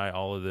to tie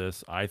all of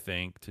this, I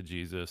think, to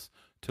Jesus,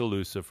 to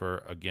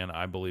Lucifer. Again,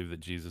 I believe that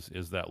Jesus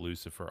is that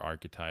Lucifer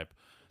archetype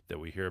that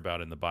we hear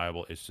about in the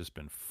Bible. It's just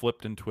been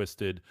flipped and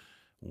twisted,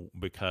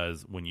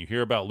 because when you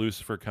hear about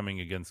Lucifer coming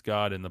against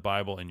God in the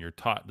Bible and you're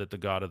taught that the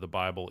God of the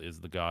Bible is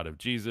the God of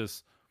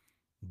Jesus,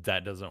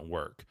 that doesn't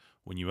work.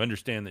 When you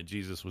understand that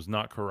Jesus was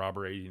not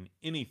corroborating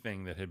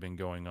anything that had been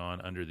going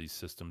on under these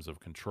systems of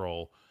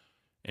control,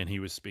 and he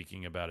was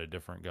speaking about a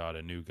different God,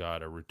 a new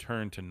God, a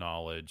return to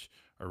knowledge,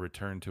 a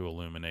return to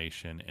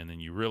illumination, and then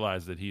you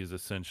realize that he is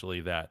essentially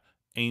that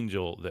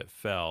angel that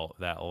fell,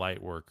 that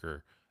light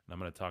worker. And I'm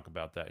going to talk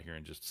about that here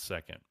in just a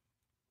second.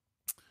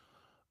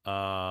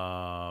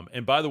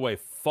 And by the way,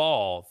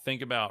 fall,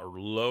 think about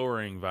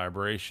lowering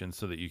vibration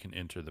so that you can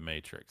enter the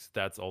matrix.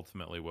 That's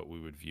ultimately what we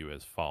would view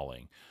as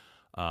falling.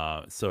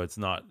 So it's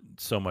not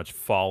so much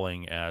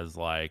falling as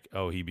like,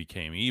 oh, he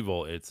became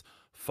evil. It's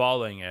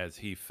falling as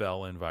he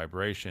fell in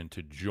vibration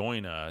to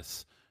join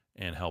us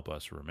and help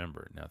us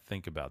remember. Now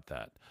think about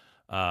that.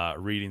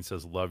 Reading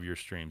says, love your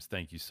streams.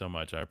 Thank you so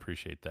much. I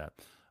appreciate that.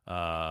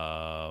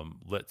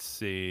 Let's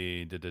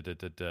see.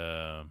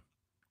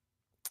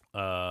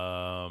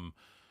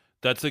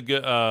 That's a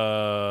good.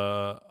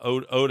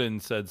 Odin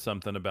said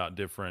something about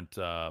different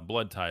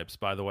blood types.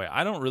 By the way,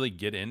 I don't really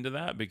get into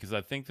that because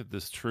I think that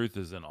this truth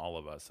is in all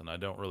of us, and I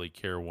don't really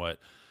care what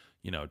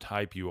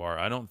type you are.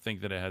 I don't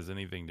think that it has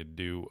anything to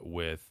do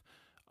with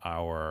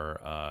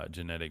our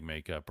genetic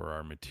makeup or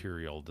our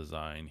material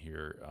design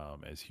here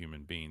as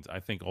human beings. I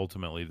think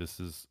ultimately this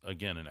is,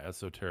 again, an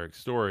esoteric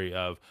story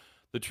of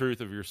the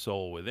truth of your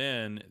soul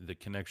within, the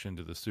connection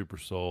to the super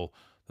soul,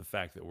 the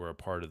fact that we're a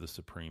part of the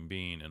supreme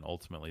being. And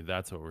ultimately,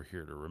 that's what we're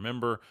here to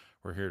remember.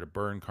 We're here to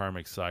burn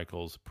karmic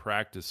cycles,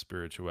 practice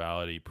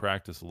spirituality,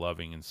 practice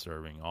loving and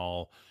serving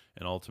all,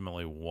 and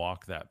ultimately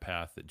walk that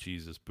path that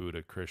Jesus,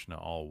 Buddha, Krishna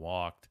all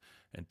walked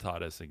and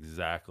taught us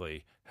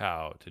exactly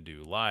how to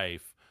do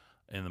life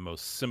in the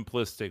most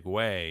simplistic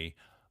way,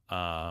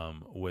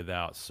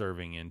 without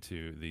serving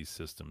into these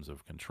systems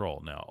of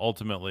control. Now,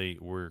 ultimately,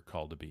 we're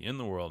called to be in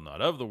the world,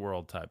 not of the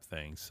world type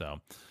thing.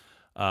 So,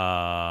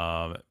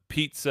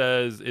 Pete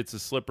says it's a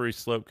slippery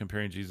slope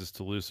comparing Jesus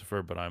to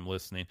Lucifer, but I'm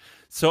listening.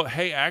 So,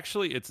 hey,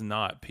 actually, it's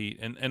not, Pete.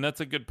 And that's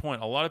a good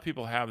point. A lot of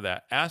people have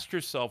that. Ask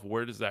yourself,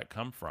 where does that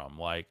come from?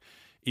 Like,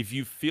 if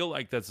you feel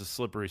like that's a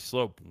slippery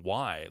slope,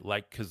 why?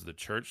 Like, because the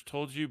church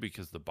told you,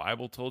 because the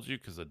Bible told you,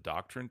 because the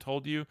doctrine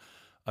told you?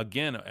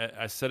 Again,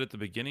 I said at the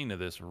beginning of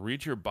this,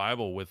 read your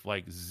Bible with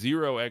like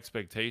zero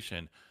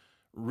expectation.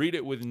 Read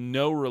it with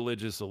no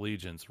religious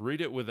allegiance.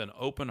 Read it with an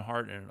open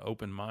heart and an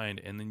open mind,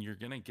 and then you're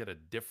going to get a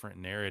different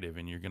narrative,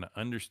 and you're going to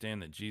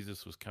understand that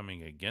Jesus was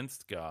coming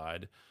against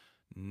God,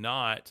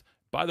 not.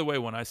 By the way,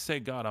 when I say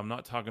God, I'm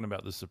not talking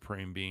about the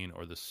supreme being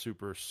or the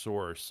super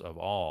source of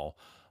all.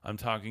 I'm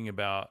talking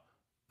about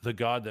the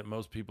God that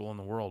most people in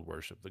the world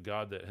worship, the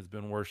God that has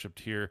been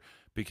worshiped here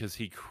because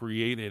he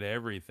created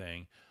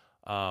everything.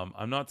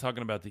 I'm not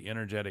talking about the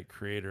energetic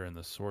creator and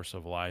the source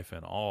of life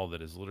and all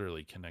that is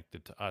literally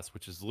connected to us,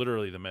 which is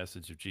literally the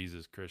message of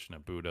Jesus, Krishna,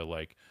 Buddha.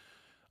 Like,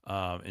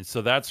 and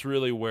so that's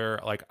really where,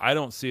 like, I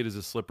don't see it as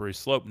a slippery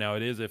slope. Now,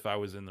 it is if I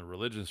was in the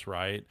religious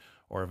right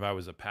or if I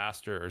was a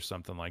pastor or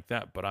something like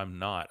that, but I'm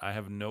not. I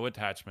have no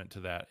attachment to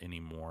that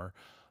anymore.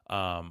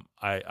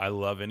 I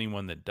love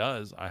anyone that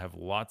does. I have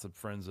lots of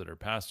friends that are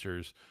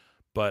pastors.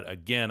 But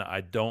again,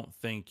 I don't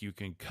think you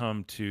can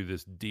come to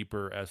this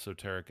deeper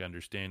esoteric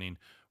understanding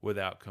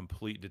without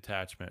complete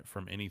detachment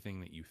from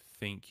anything that you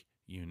think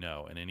you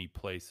know, and any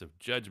place of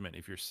judgment.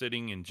 If you're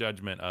sitting in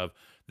judgment of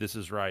this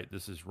is right,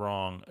 this is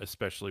wrong,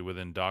 especially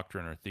within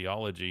doctrine or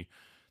theology,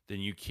 then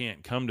you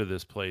can't come to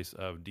this place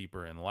of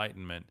deeper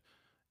enlightenment.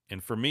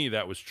 And for me,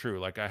 that was true.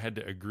 Like, I had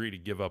to agree to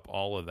give up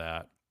all of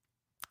that.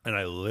 And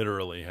I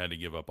literally had to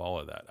give up all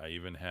of that. I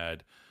even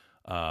had,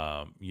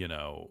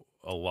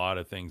 a lot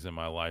of things in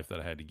my life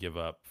that I had to give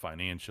up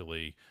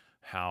financially,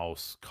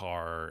 house,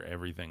 car,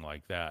 everything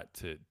like that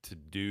to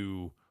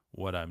do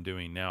what I'm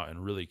doing now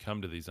and really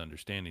come to these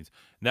understandings.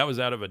 And that was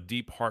out of a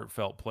deep,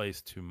 heartfelt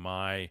place to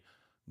my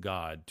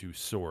God, to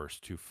source,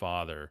 to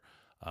Father,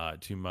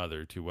 to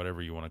Mother, to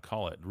whatever you want to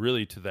call it,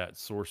 really to that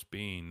source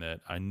being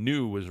that I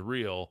knew was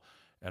real.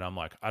 And I'm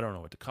like, I don't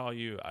know what to call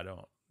you. I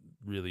don't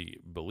really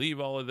believe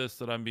all of this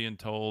that I'm being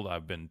told.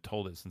 I've been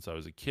told it since I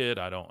was a kid.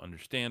 I don't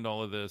understand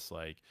all of this.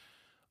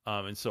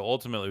 And so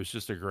ultimately, it was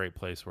just a great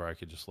place where I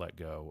could just let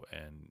go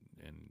and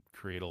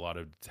create a lot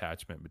of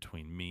detachment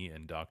between me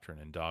and doctrine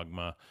and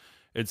dogma,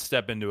 and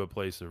step into a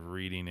place of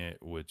reading it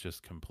with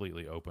just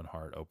completely open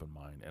heart, open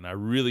mind. And I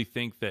really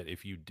think that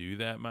if you do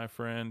that, my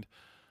friend,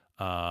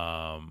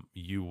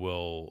 you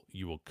will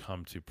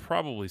come to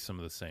probably some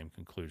of the same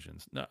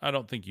conclusions. Now, I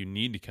don't think you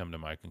need to come to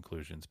my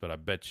conclusions, but I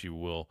bet you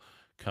will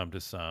come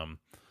to some.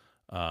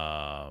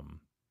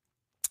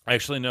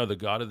 Actually, no, the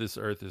God of this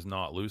earth is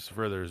not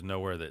Lucifer. There's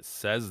nowhere that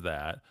says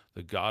that.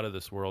 The God of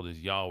this world is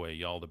Yahweh,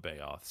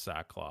 Yaldabaoth,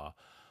 Sakla.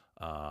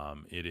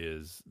 It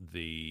is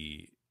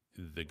the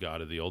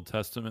God of the Old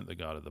Testament, the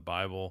God of the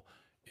Bible.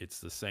 It's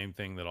the same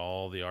thing that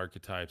all the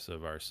archetypes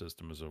of our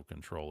systems of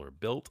control are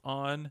built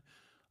on.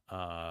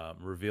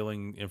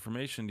 Revealing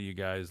information to you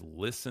guys.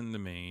 Listen to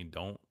me.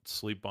 Don't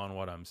sleep on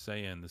what I'm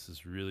saying. This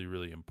is really,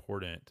 really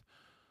important.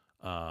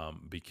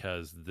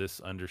 Because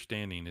this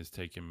understanding has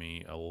taken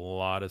me a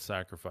lot of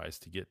sacrifice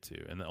to get to,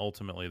 and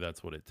ultimately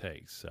that's what it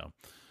takes. So,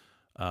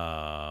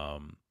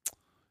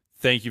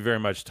 thank you very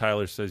much.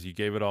 Tyler says you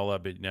gave it all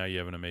up, but now you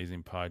have an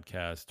amazing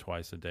podcast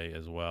twice a day,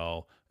 as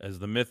well as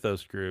the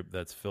Mythos group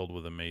that's filled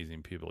with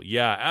amazing people.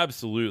 Yeah,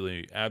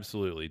 absolutely,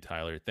 absolutely,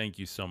 Tyler. Thank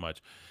you so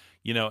much.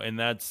 And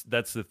that's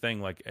the thing.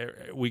 Like,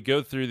 we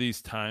go through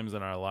these times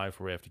in our life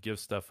where we have to give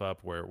stuff up,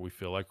 where we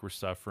feel like we're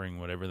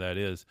suffering, whatever that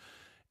is.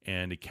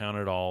 And to count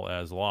it all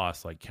as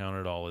loss, like count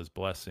it all as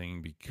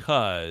blessing,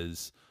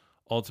 because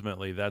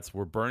ultimately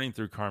we're burning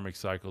through karmic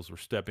cycles. We're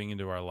stepping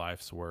into our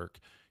life's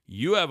work.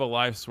 You have a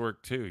life's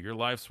work too. Your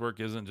life's work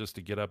isn't just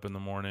to get up in the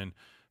morning,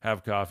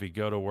 have coffee,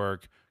 go to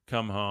work,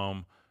 come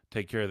home,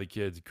 take care of the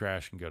kids,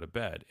 crash, and go to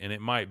bed. And it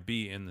might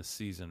be in the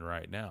season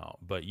right now,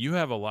 but you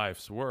have a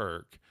life's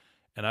work.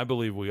 And I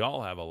believe we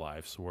all have a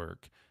life's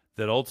work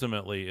that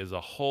ultimately is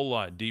a whole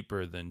lot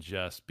deeper than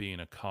just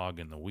being a cog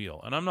in the wheel.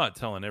 And I'm not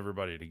telling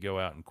everybody to go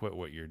out and quit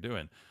what you're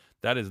doing.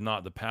 That is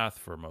not the path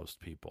for most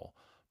people.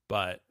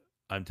 But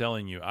I'm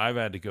telling you, I've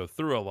had to go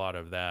through a lot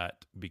of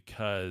that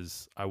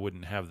because I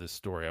wouldn't have this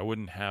story. I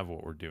wouldn't have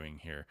what we're doing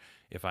here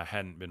if I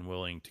hadn't been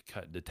willing to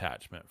cut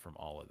detachment from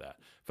all of that.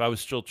 If I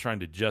was still trying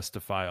to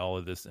justify all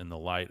of this in the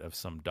light of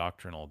some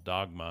doctrinal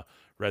dogma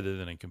rather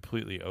than a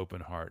completely open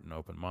heart and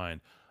open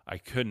mind, I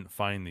couldn't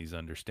find these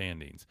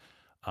understandings.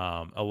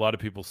 A lot of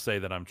people say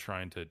that I'm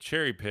trying to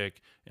cherry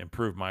pick and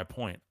prove my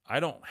point. I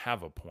don't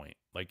have a point.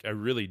 Like, I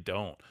really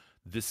don't.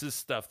 This is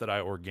stuff that I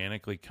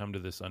organically come to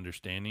this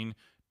understanding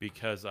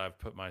because I've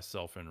put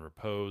myself in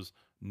repose,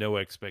 no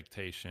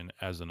expectation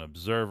as an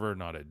observer,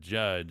 not a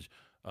judge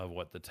of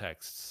what the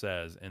text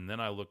says. And then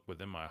I look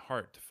within my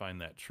heart to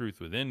find that truth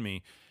within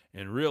me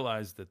and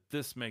realize that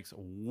this makes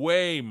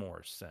way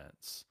more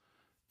sense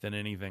than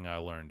anything I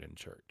learned in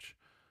church.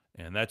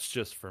 And that's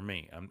just for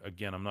me.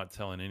 I'm not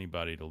telling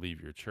anybody to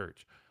leave your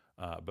church.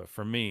 But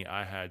for me,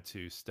 I had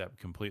to step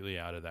completely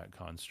out of that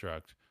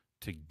construct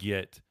to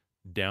get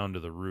down to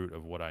the root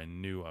of what I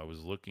knew I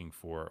was looking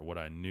for, what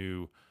I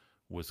knew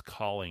was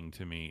calling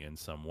to me in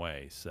some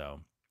way. So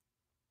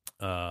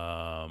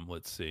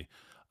let's see.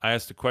 I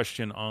asked a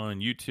question on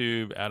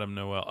YouTube, Adam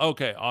Noel.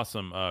 Okay,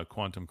 awesome.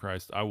 Quantum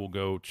Christ. I will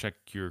go check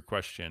your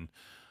question.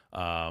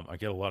 I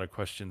get a lot of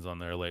questions on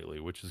there lately,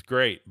 which is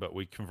great, but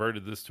we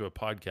converted this to a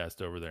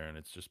podcast over there and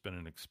it's just been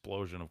an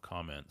explosion of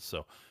comments.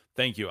 So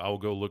thank you. I will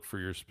go look for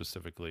yours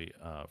specifically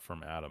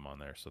from Adam on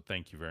there. So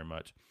thank you very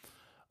much.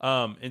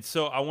 And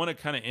so I want to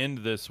kind of end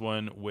this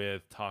one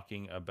with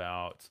talking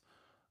about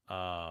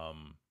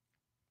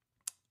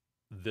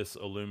this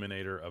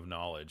illuminator of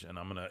knowledge. And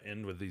I'm going to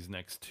end with these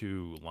next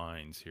two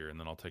lines here, and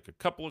then I'll take a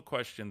couple of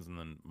questions, and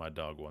then my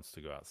dog wants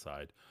to go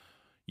outside.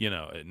 You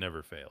know, it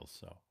never fails.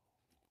 So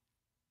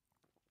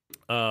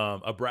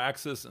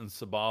Abraxas and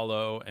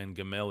Sabalo and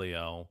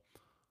Gamaliel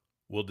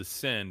will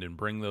descend and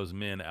bring those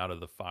men out of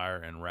the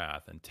fire and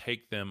wrath and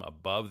take them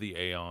above the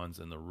aeons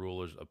and the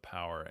rulers of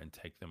power and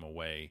take them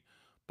away,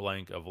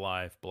 blank of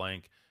life,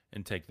 blank,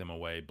 and take them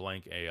away,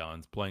 blank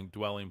aeons, blank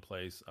dwelling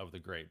place of the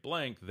great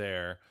blank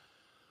there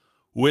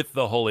with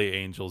the holy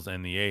angels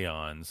and the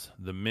aeons.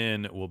 The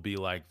men will be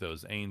like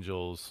those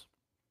angels,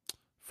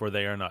 for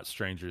they are not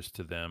strangers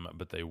to them,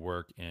 but they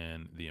work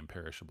in the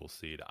imperishable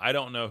seed. I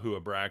don't know who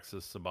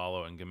Abraxas,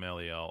 Sabalo, and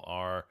Gamaliel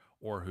are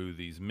or who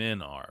these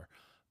men are,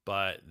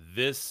 but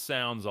this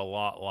sounds a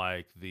lot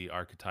like the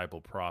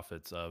archetypal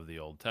prophets of the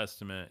Old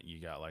Testament.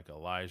 You got like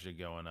Elijah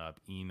going up,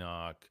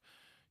 Enoch.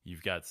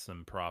 You've got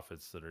some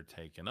prophets that are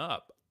taken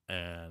up.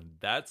 And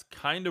that's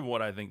kind of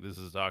what I think this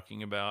is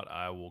talking about.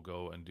 I will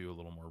go and do a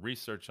little more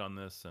research on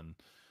this and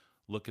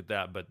look at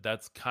that. But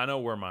that's kind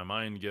of where my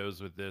mind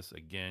goes with this.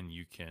 Again,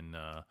 you can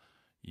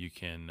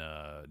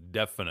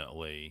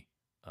definitely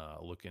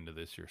look into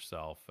this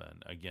yourself.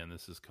 And again,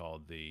 this is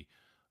called the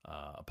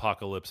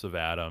Apocalypse of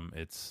Adam.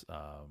 It's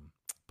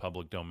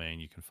public domain.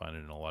 You can find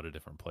it in a lot of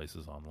different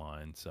places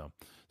online. So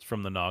it's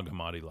from the Nag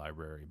Hammadi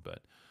library.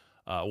 But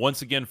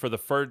once again, for the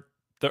third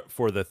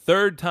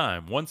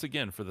time,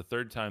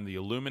 the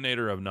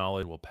illuminator of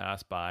knowledge will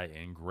pass by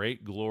in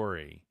great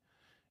glory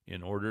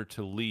in order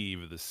to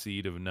leave the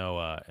seed of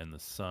Noah and the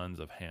sons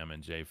of Ham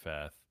and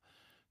Japheth,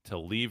 to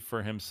leave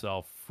for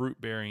himself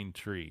fruit-bearing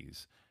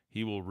trees.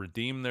 He will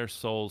redeem their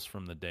souls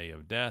from the day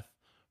of death,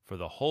 for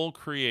the whole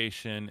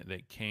creation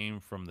that came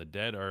from the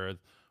dead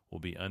earth will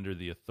be under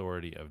the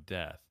authority of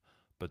death.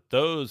 But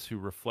those who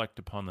reflect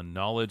upon the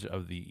knowledge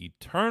of the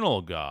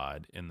eternal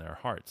God in their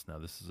hearts, now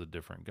this is a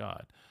different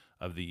God,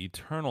 of the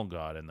eternal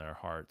God in their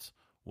hearts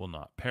will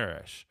not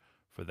perish,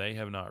 for they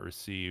have not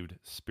received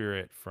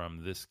spirit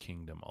from this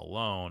kingdom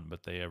alone,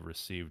 but they have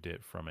received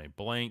it from a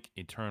blank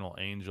eternal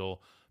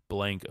angel,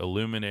 blank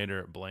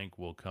illuminator, blank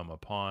will come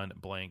upon,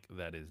 blank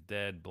that is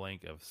dead,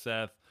 blank of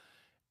Seth,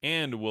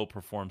 and will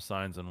perform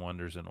signs and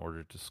wonders in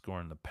order to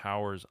scorn the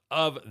powers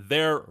of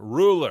their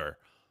ruler.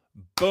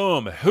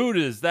 Boom. Who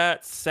does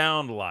that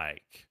sound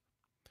like?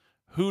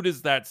 Who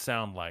does that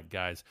sound like,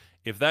 guys?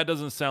 If that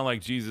doesn't sound like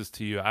Jesus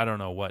to you, I don't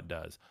know what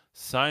does.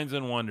 Signs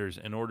and wonders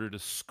in order to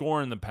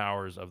scorn the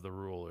powers of the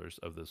rulers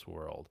of this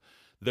world.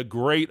 The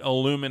great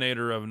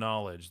illuminator of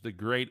knowledge, the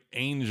great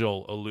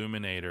angel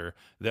illuminator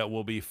that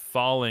will be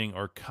falling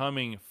or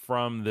coming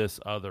from this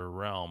other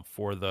realm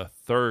for the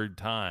third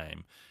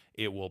time.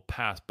 It will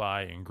pass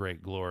by in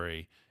great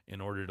glory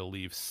in order to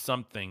leave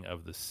something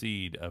of the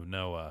seed of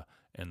Noah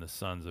and the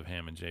sons of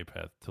Ham and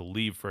Japheth, to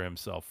leave for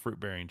himself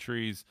fruit-bearing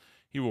trees.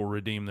 He will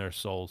redeem their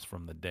souls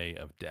from the day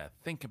of death.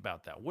 Think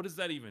about that. What does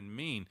that even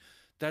mean?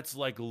 That's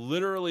like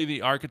literally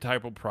the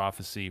archetypal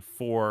prophecy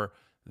for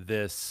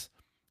this.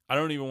 I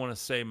don't even want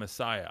to say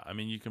Messiah. I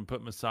mean, you can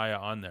put Messiah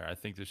on there. I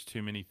think there's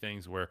too many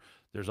things where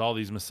there's all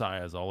these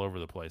Messiahs all over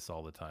the place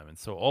all the time. And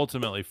so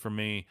ultimately for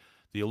me,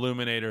 the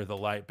illuminator, the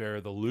light bearer,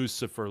 the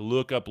Lucifer,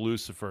 look up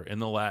Lucifer in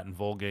the Latin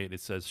Vulgate. It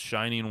says,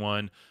 shining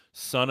one,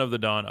 son of the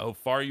dawn. Oh,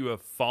 far you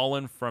have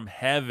fallen from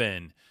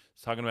heaven.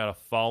 It's talking about a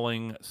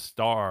falling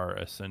star,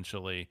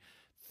 essentially.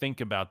 Think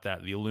about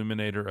that. The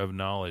illuminator of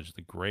knowledge,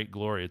 the great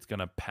glory. It's going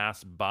to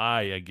pass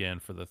by again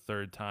for the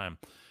third time.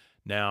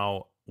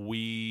 Now,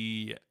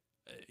 we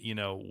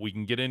we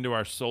can get into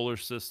our solar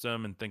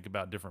system and think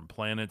about different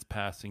planets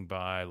passing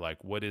by.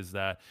 Like, what is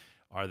that?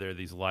 Are there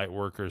these light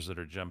workers that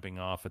are jumping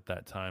off at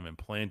that time and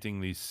planting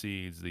these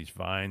seeds, these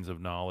vines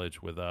of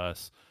knowledge with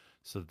us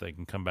so that they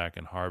can come back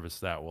and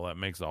harvest that? Well, that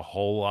makes a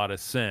whole lot of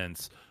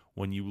sense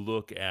when you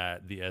look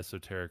at the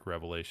esoteric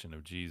revelation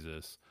of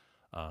Jesus,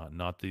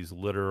 not these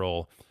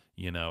literal,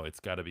 it's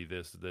got to be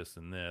this, this,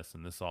 and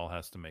this all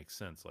has to make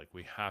sense. Like,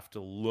 we have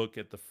to look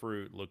at the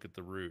fruit, look at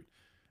the root.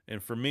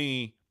 And for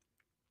me,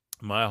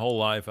 my whole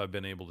life, I've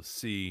been able to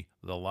see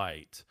the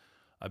light.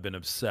 I've been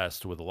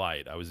obsessed with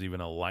light. I was even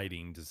a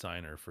lighting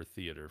designer for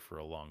theater for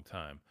a long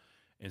time.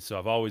 And so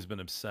I've always been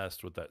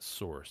obsessed with that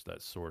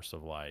source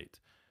of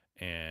light.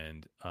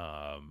 And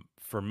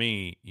for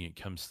me, it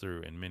comes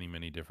through in many,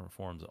 many different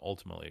forms.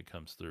 Ultimately, it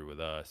comes through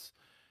with us.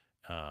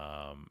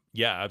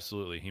 Yeah,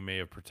 absolutely. He may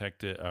have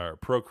protected or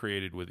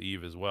procreated with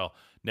Eve as well.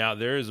 Now,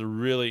 there is a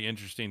really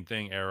interesting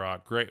thing,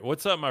 Arok. Great.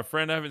 What's up, my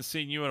friend? I haven't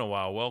seen you in a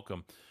while.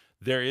 Welcome.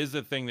 There is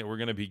a thing that we're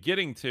going to be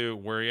getting to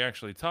where he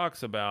actually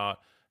talks about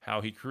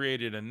how he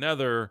created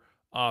another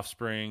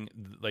offspring,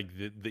 like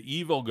the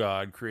evil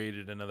god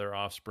created another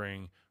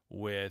offspring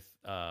with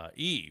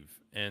Eve.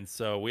 And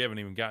so we haven't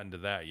even gotten to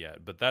that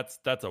yet. But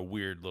that's a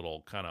weird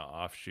little kind of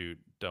offshoot.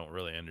 Don't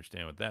really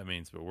understand what that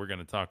means, but we're going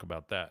to talk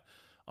about that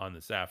on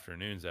this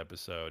afternoon's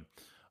episode,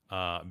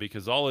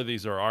 because all of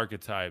these are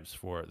archetypes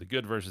for the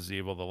good versus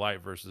evil, the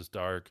light versus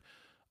dark.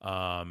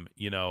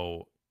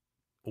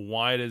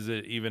 Why does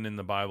it, even in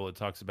the Bible, it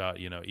talks about,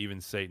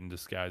 even Satan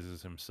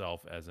disguises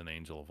himself as an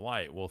angel of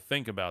light? Well,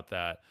 think about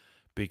that,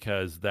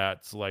 because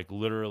that's like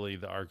literally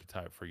the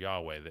archetype for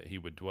Yahweh, that he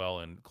would dwell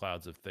in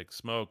clouds of thick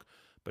smoke,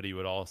 but he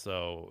would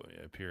also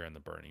appear in the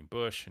burning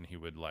bush, and he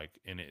would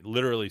and it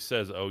literally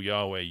says, "Oh,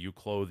 Yahweh, you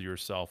clothe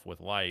yourself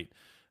with light."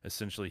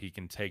 Essentially, he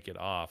can take it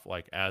off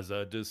like as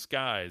a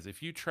disguise.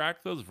 If you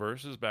track those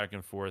verses back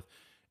and forth,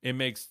 it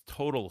makes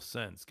total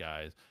sense,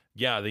 guys.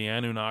 Yeah, the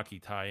Anunnaki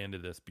tie into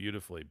this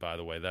beautifully, by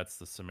the way. That's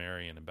the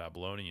Sumerian and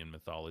Babylonian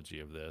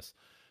mythology of this.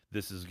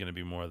 This is going to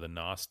be more of the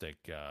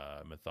Gnostic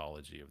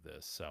mythology of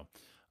this. So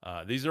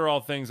these are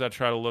all things I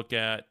try to look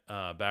at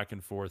back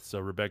and forth. So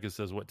Rebecca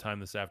says, what time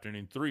this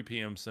afternoon? 3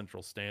 p.m.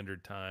 Central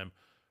Standard Time,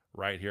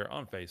 right here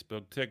on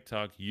Facebook,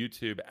 TikTok,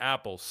 YouTube,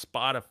 Apple,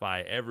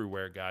 Spotify,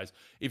 everywhere, guys.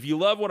 If you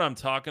love what I'm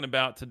talking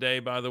about today,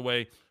 by the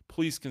way,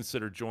 please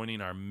consider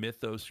joining our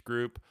Mythos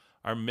group.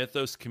 Our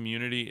Mythos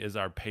community is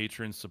our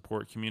patron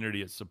support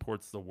community. It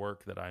supports the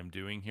work that I'm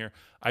doing here.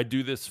 I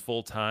do this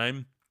full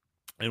time,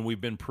 and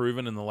we've been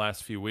proven in the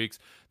last few weeks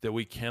that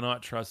we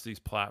cannot trust these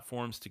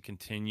platforms to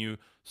continue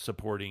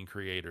supporting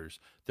creators.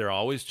 They're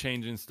always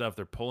changing stuff.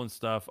 They're pulling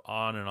stuff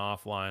on and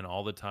offline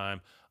all the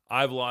time.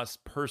 I've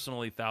lost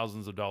personally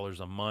thousands of dollars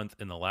a month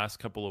in the last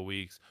couple of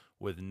weeks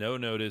with no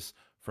notice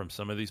from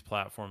some of these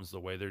platforms, the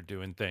way they're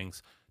doing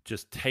things,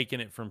 just taking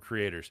it from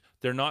creators.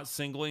 They're not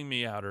singling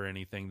me out or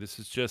anything. This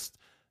is just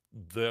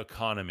the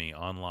economy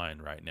online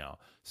right now.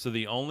 So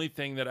the only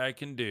thing that I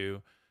can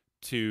do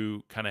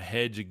to kind of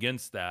hedge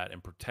against that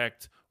and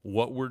protect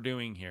what we're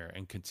doing here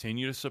and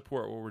continue to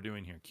support what we're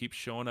doing here, keep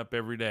showing up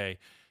every day,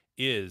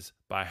 is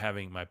by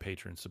having my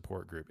patron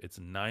support group. It's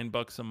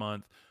 $9 a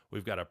month.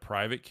 We've got a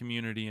private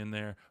community in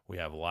there. We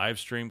have live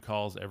stream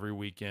calls every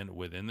weekend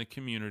within the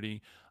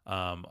community.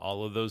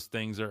 All of those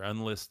things are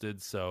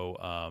unlisted.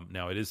 So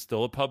now it is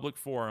still a public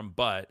forum,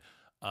 but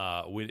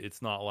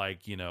it's not like,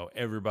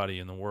 everybody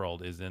in the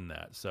world is in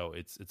that. So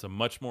it's a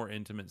much more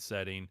intimate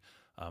setting.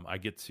 I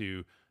get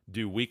to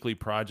do weekly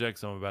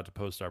projects. I'm about to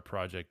post our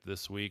project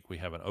this week. We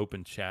have an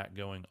open chat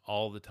going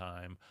all the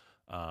time.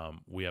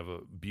 We have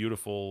a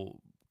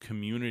beautiful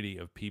community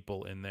of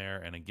people in there.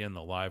 And again,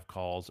 the live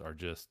calls are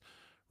just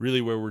really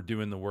where we're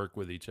doing the work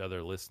with each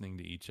other, listening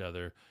to each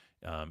other.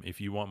 If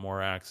you want more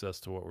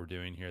access to what we're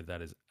doing here,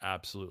 that is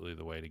absolutely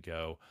the way to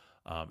go.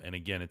 And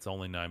again, it's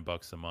only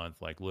 $9 a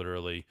month. Like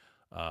literally,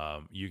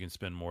 you can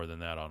spend more than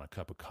that on a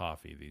cup of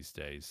coffee these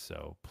days.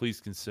 So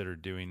please consider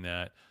doing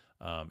that.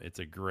 It's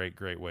a great,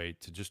 great way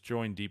to just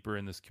join deeper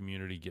in this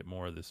community, get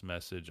more of this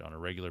message on a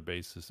regular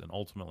basis, and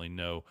ultimately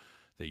know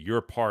that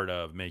you're part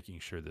of making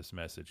sure this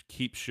message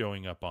keeps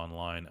showing up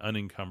online,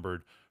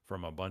 unencumbered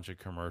from a bunch of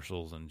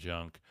commercials and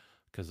junk,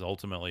 because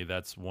ultimately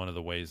that's one of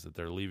the ways that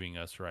they're leaving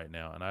us right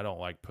now. And I don't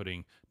like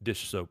putting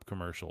dish soap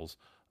commercials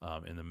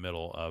in the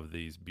middle of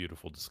these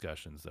beautiful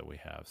discussions that we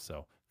have.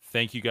 So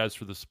thank you guys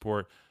for the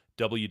support.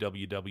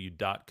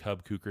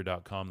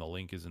 www.cubkuker.com. The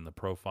link is in the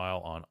profile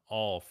on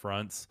all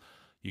fronts.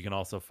 You can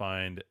also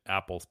find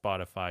Apple,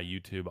 Spotify,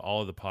 YouTube,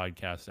 all of the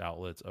podcast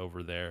outlets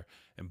over there.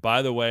 And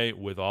by the way,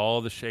 with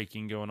all the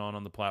shaking going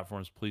on the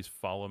platforms, please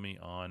follow me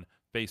on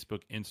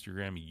Facebook,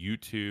 Instagram,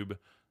 YouTube,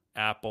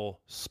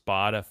 Apple,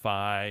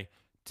 Spotify,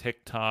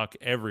 TikTok,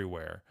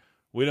 everywhere.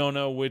 We don't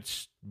know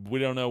what's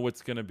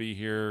going to be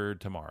here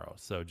tomorrow.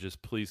 So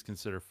just please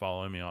consider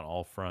following me on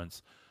all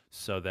fronts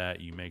so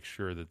that you make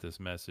sure that this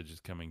message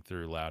is coming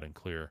through loud and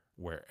clear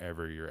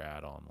wherever you're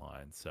at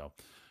online. So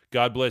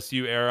God bless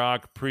you,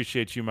 Arok.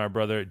 Appreciate you, my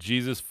brother.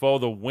 Jesus for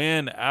the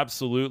win.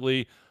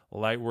 Absolutely.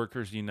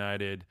 Lightworkers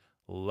United.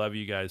 Love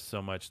you guys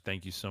so much.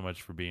 Thank you so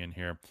much for being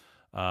here.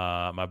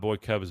 My boy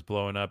Cub is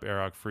blowing up.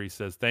 Aroc Free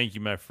says, thank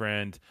you, my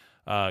friend.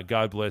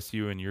 God bless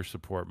you and your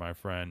support, my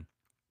friend.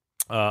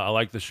 I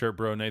like the shirt,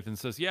 bro. Nathan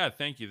says, yeah,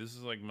 thank you. This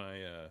is like my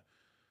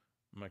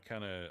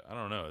kind of, I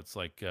don't know, it's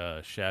like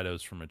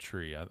shadows from a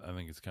tree. I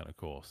think it's kind of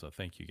cool. So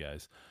thank you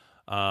guys.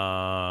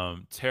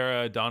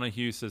 Tara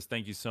Donahue says,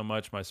 thank you so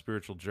much. My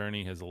spiritual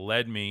journey has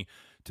led me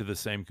to the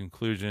same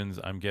conclusions.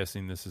 I'm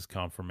guessing this is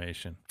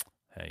confirmation.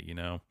 Hey,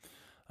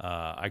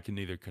 I can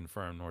neither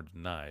confirm nor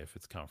deny if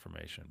it's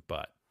confirmation,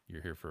 but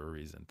you're here for a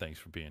reason. Thanks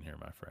for being here,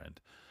 my friend.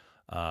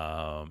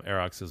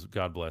 Arox says,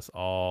 God bless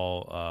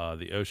all.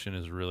 The ocean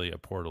is really a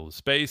portal to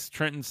space.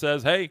 Trenton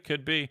says, hey,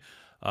 could be.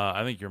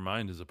 I think your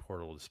mind is a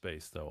portal to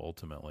space, though,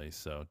 ultimately.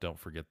 So don't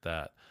forget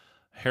that.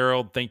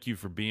 Harold, thank you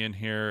for being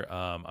here.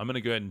 I'm going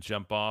to go ahead and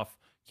jump off.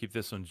 Keep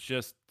this one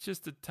just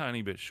a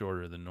tiny bit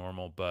shorter than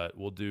normal, but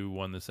we'll do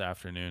one this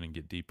afternoon and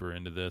get deeper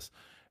into this.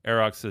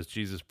 Arox says,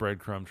 Jesus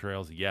breadcrumb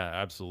trails. Yeah,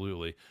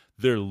 absolutely.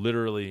 They're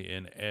literally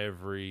in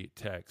every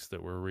text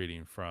that we're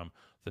reading, from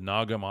the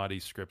Nag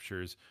Hammadi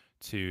scriptures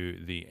to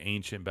the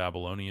ancient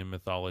Babylonian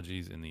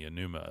mythologies in the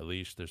Enuma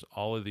Elish. There's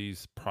all of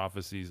these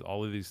prophecies,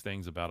 all of these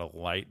things about a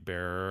light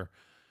bearer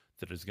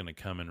that is going to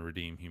come and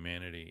redeem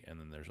humanity. And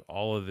then there's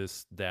all of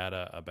this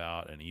data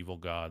about an evil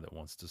God that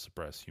wants to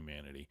suppress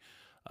humanity.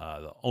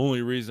 The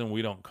only reason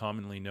we don't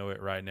commonly know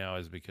it right now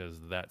is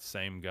because that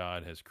same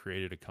God has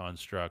created a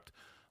construct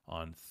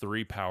on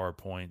 3 power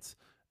points: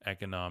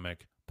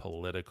 economic,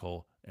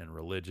 political, and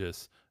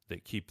religious,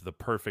 that keep the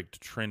perfect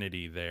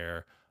trinity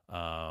there,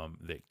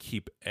 that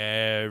keep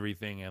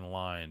everything in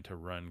line to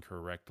run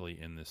correctly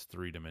in this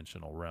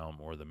 3-dimensional realm,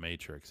 or the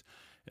matrix.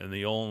 And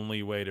the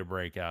only way to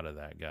break out of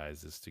that,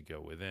 guys, is to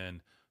go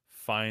within,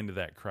 find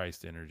that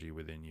Christ energy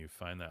within you,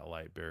 find that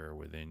light bearer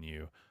within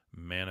you,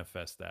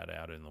 manifest that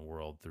out in the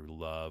world through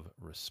love,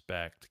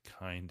 respect,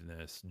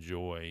 kindness,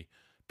 joy,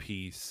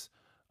 peace,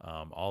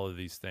 all of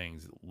these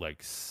things.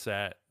 Like,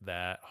 set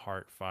that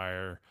heart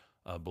fire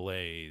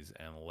ablaze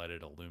and let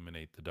it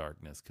illuminate the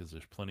darkness, because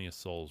there's plenty of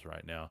souls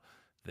right now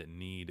that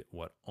need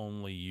what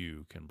only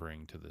you can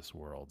bring to this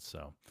world.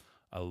 So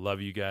I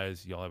love you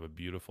guys. Y'all have a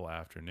beautiful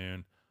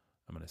afternoon.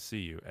 I'm going to see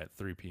you at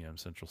 3 p.m.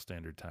 Central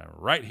Standard Time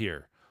right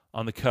here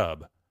on the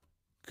Cub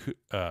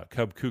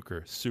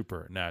Kuker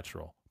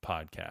Supernatural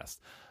podcast.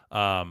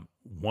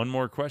 One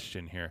more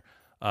question here.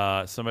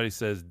 Somebody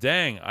says,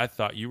 dang, I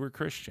thought you were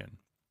Christian.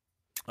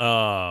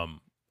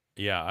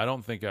 Yeah, I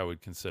don't think I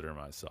would consider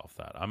myself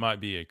that. I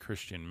might be a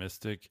Christian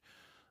mystic,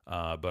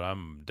 but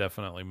I'm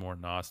definitely more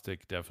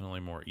Gnostic, definitely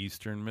more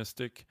Eastern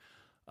mystic.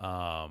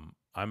 I'm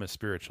a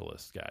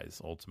spiritualist,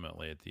 guys,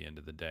 ultimately, at the end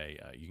of the day.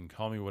 You can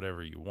call me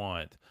whatever you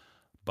want,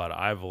 but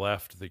I've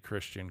left the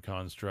Christian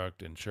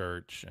construct and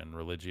church and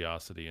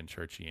religiosity and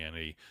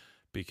churchianity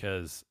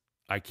because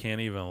I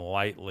can't even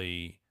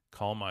lightly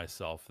call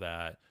myself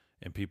that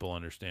and people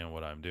understand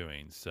what I'm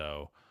doing.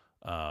 So,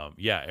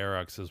 yeah,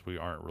 Eric says we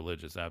aren't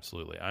religious.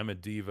 Absolutely. I'm a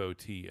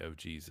devotee of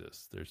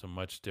Jesus. There's a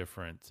much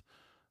different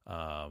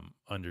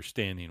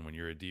understanding when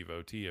you're a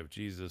devotee of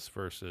Jesus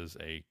versus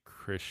a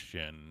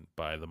Christian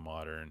by the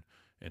modern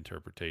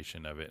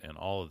interpretation of it, and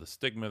all of the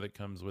stigma that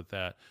comes with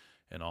that,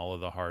 and all of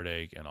the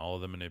heartache and all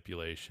of the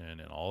manipulation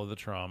and all of the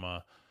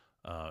trauma.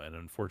 And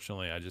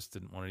unfortunately, I just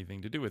didn't want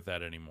anything to do with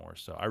that anymore.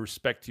 So I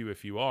respect you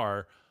if you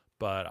are,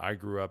 but I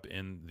grew up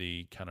in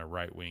the kind of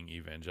right-wing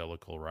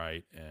evangelical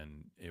right,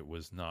 and it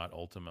was not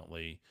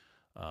ultimately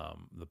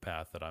the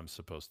path that I'm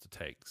supposed to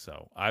take.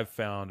 So I've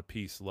found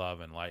peace,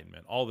 love,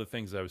 enlightenment, all the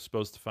things I was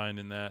supposed to find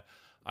in that,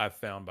 I've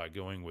found by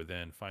going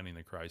within, finding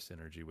the Christ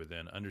energy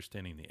within,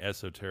 understanding the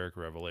esoteric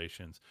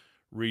revelations,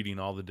 reading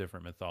all the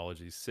different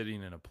mythologies,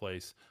 sitting in a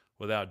place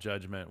without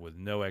judgment, with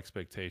no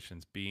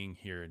expectations, being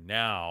here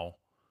now,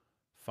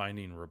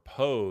 finding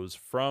repose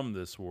from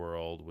this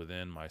world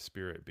within my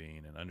spirit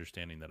being, and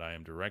understanding that I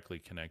am directly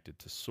connected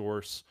to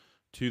Source,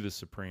 to the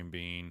Supreme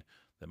Being,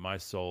 that my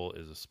soul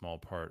is a small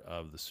part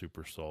of the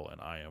super soul, and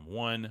I am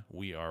one.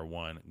 We are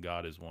one.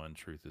 God is one.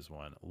 Truth is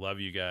one. Love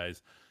you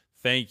guys.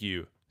 Thank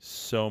you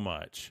so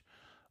much.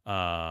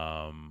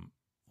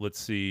 Let's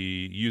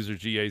see. User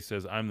GA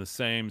says, I'm the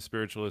same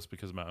spiritualist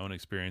because of my own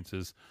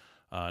experiences,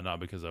 not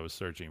because I was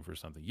searching for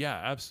something. Yeah,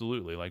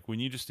 absolutely. Like, when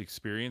you just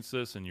experience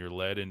this and you're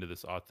led into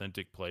this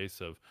authentic place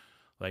of,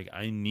 like,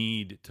 I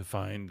need to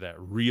find that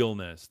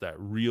realness, that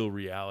real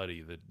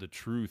reality, the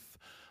truth.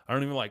 I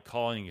don't even like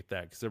calling it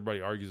that because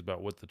everybody argues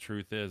about what the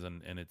truth is,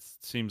 and it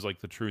seems like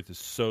the truth is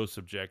so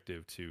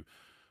subjective to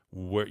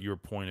what your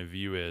point of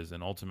view is,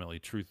 and ultimately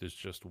truth is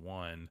just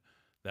one.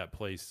 That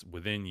place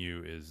within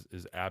you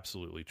is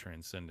absolutely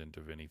transcendent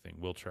of anything.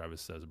 Will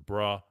Travis says,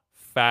 bruh,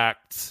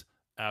 facts.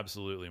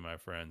 Absolutely, my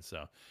friend.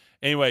 So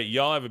anyway,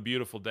 y'all have a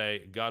beautiful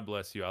day. God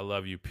bless you. I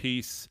love you.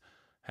 Peace.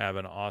 Have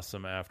an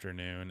awesome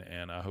afternoon,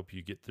 and I hope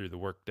you get through the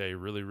workday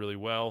really, really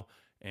well,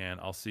 and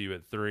I'll see you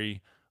at 3.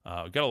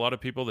 I've got a lot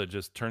of people that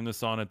just turn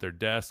this on at their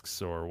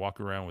desks or walk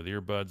around with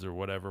earbuds or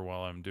whatever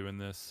while I'm doing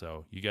this.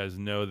 So you guys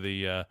know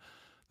the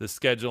the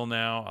schedule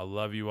now. I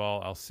love you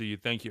all. I'll see you.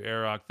 Thank you,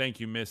 Arok. Thank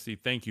you, Missy.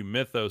 Thank you,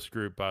 Mythos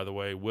Group, by the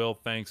way. Will,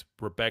 thanks.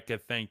 Rebecca,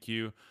 thank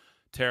you.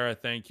 Tara,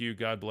 thank you.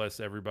 God bless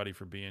everybody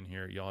for being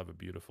here. Y'all have a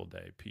beautiful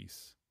day.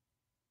 Peace.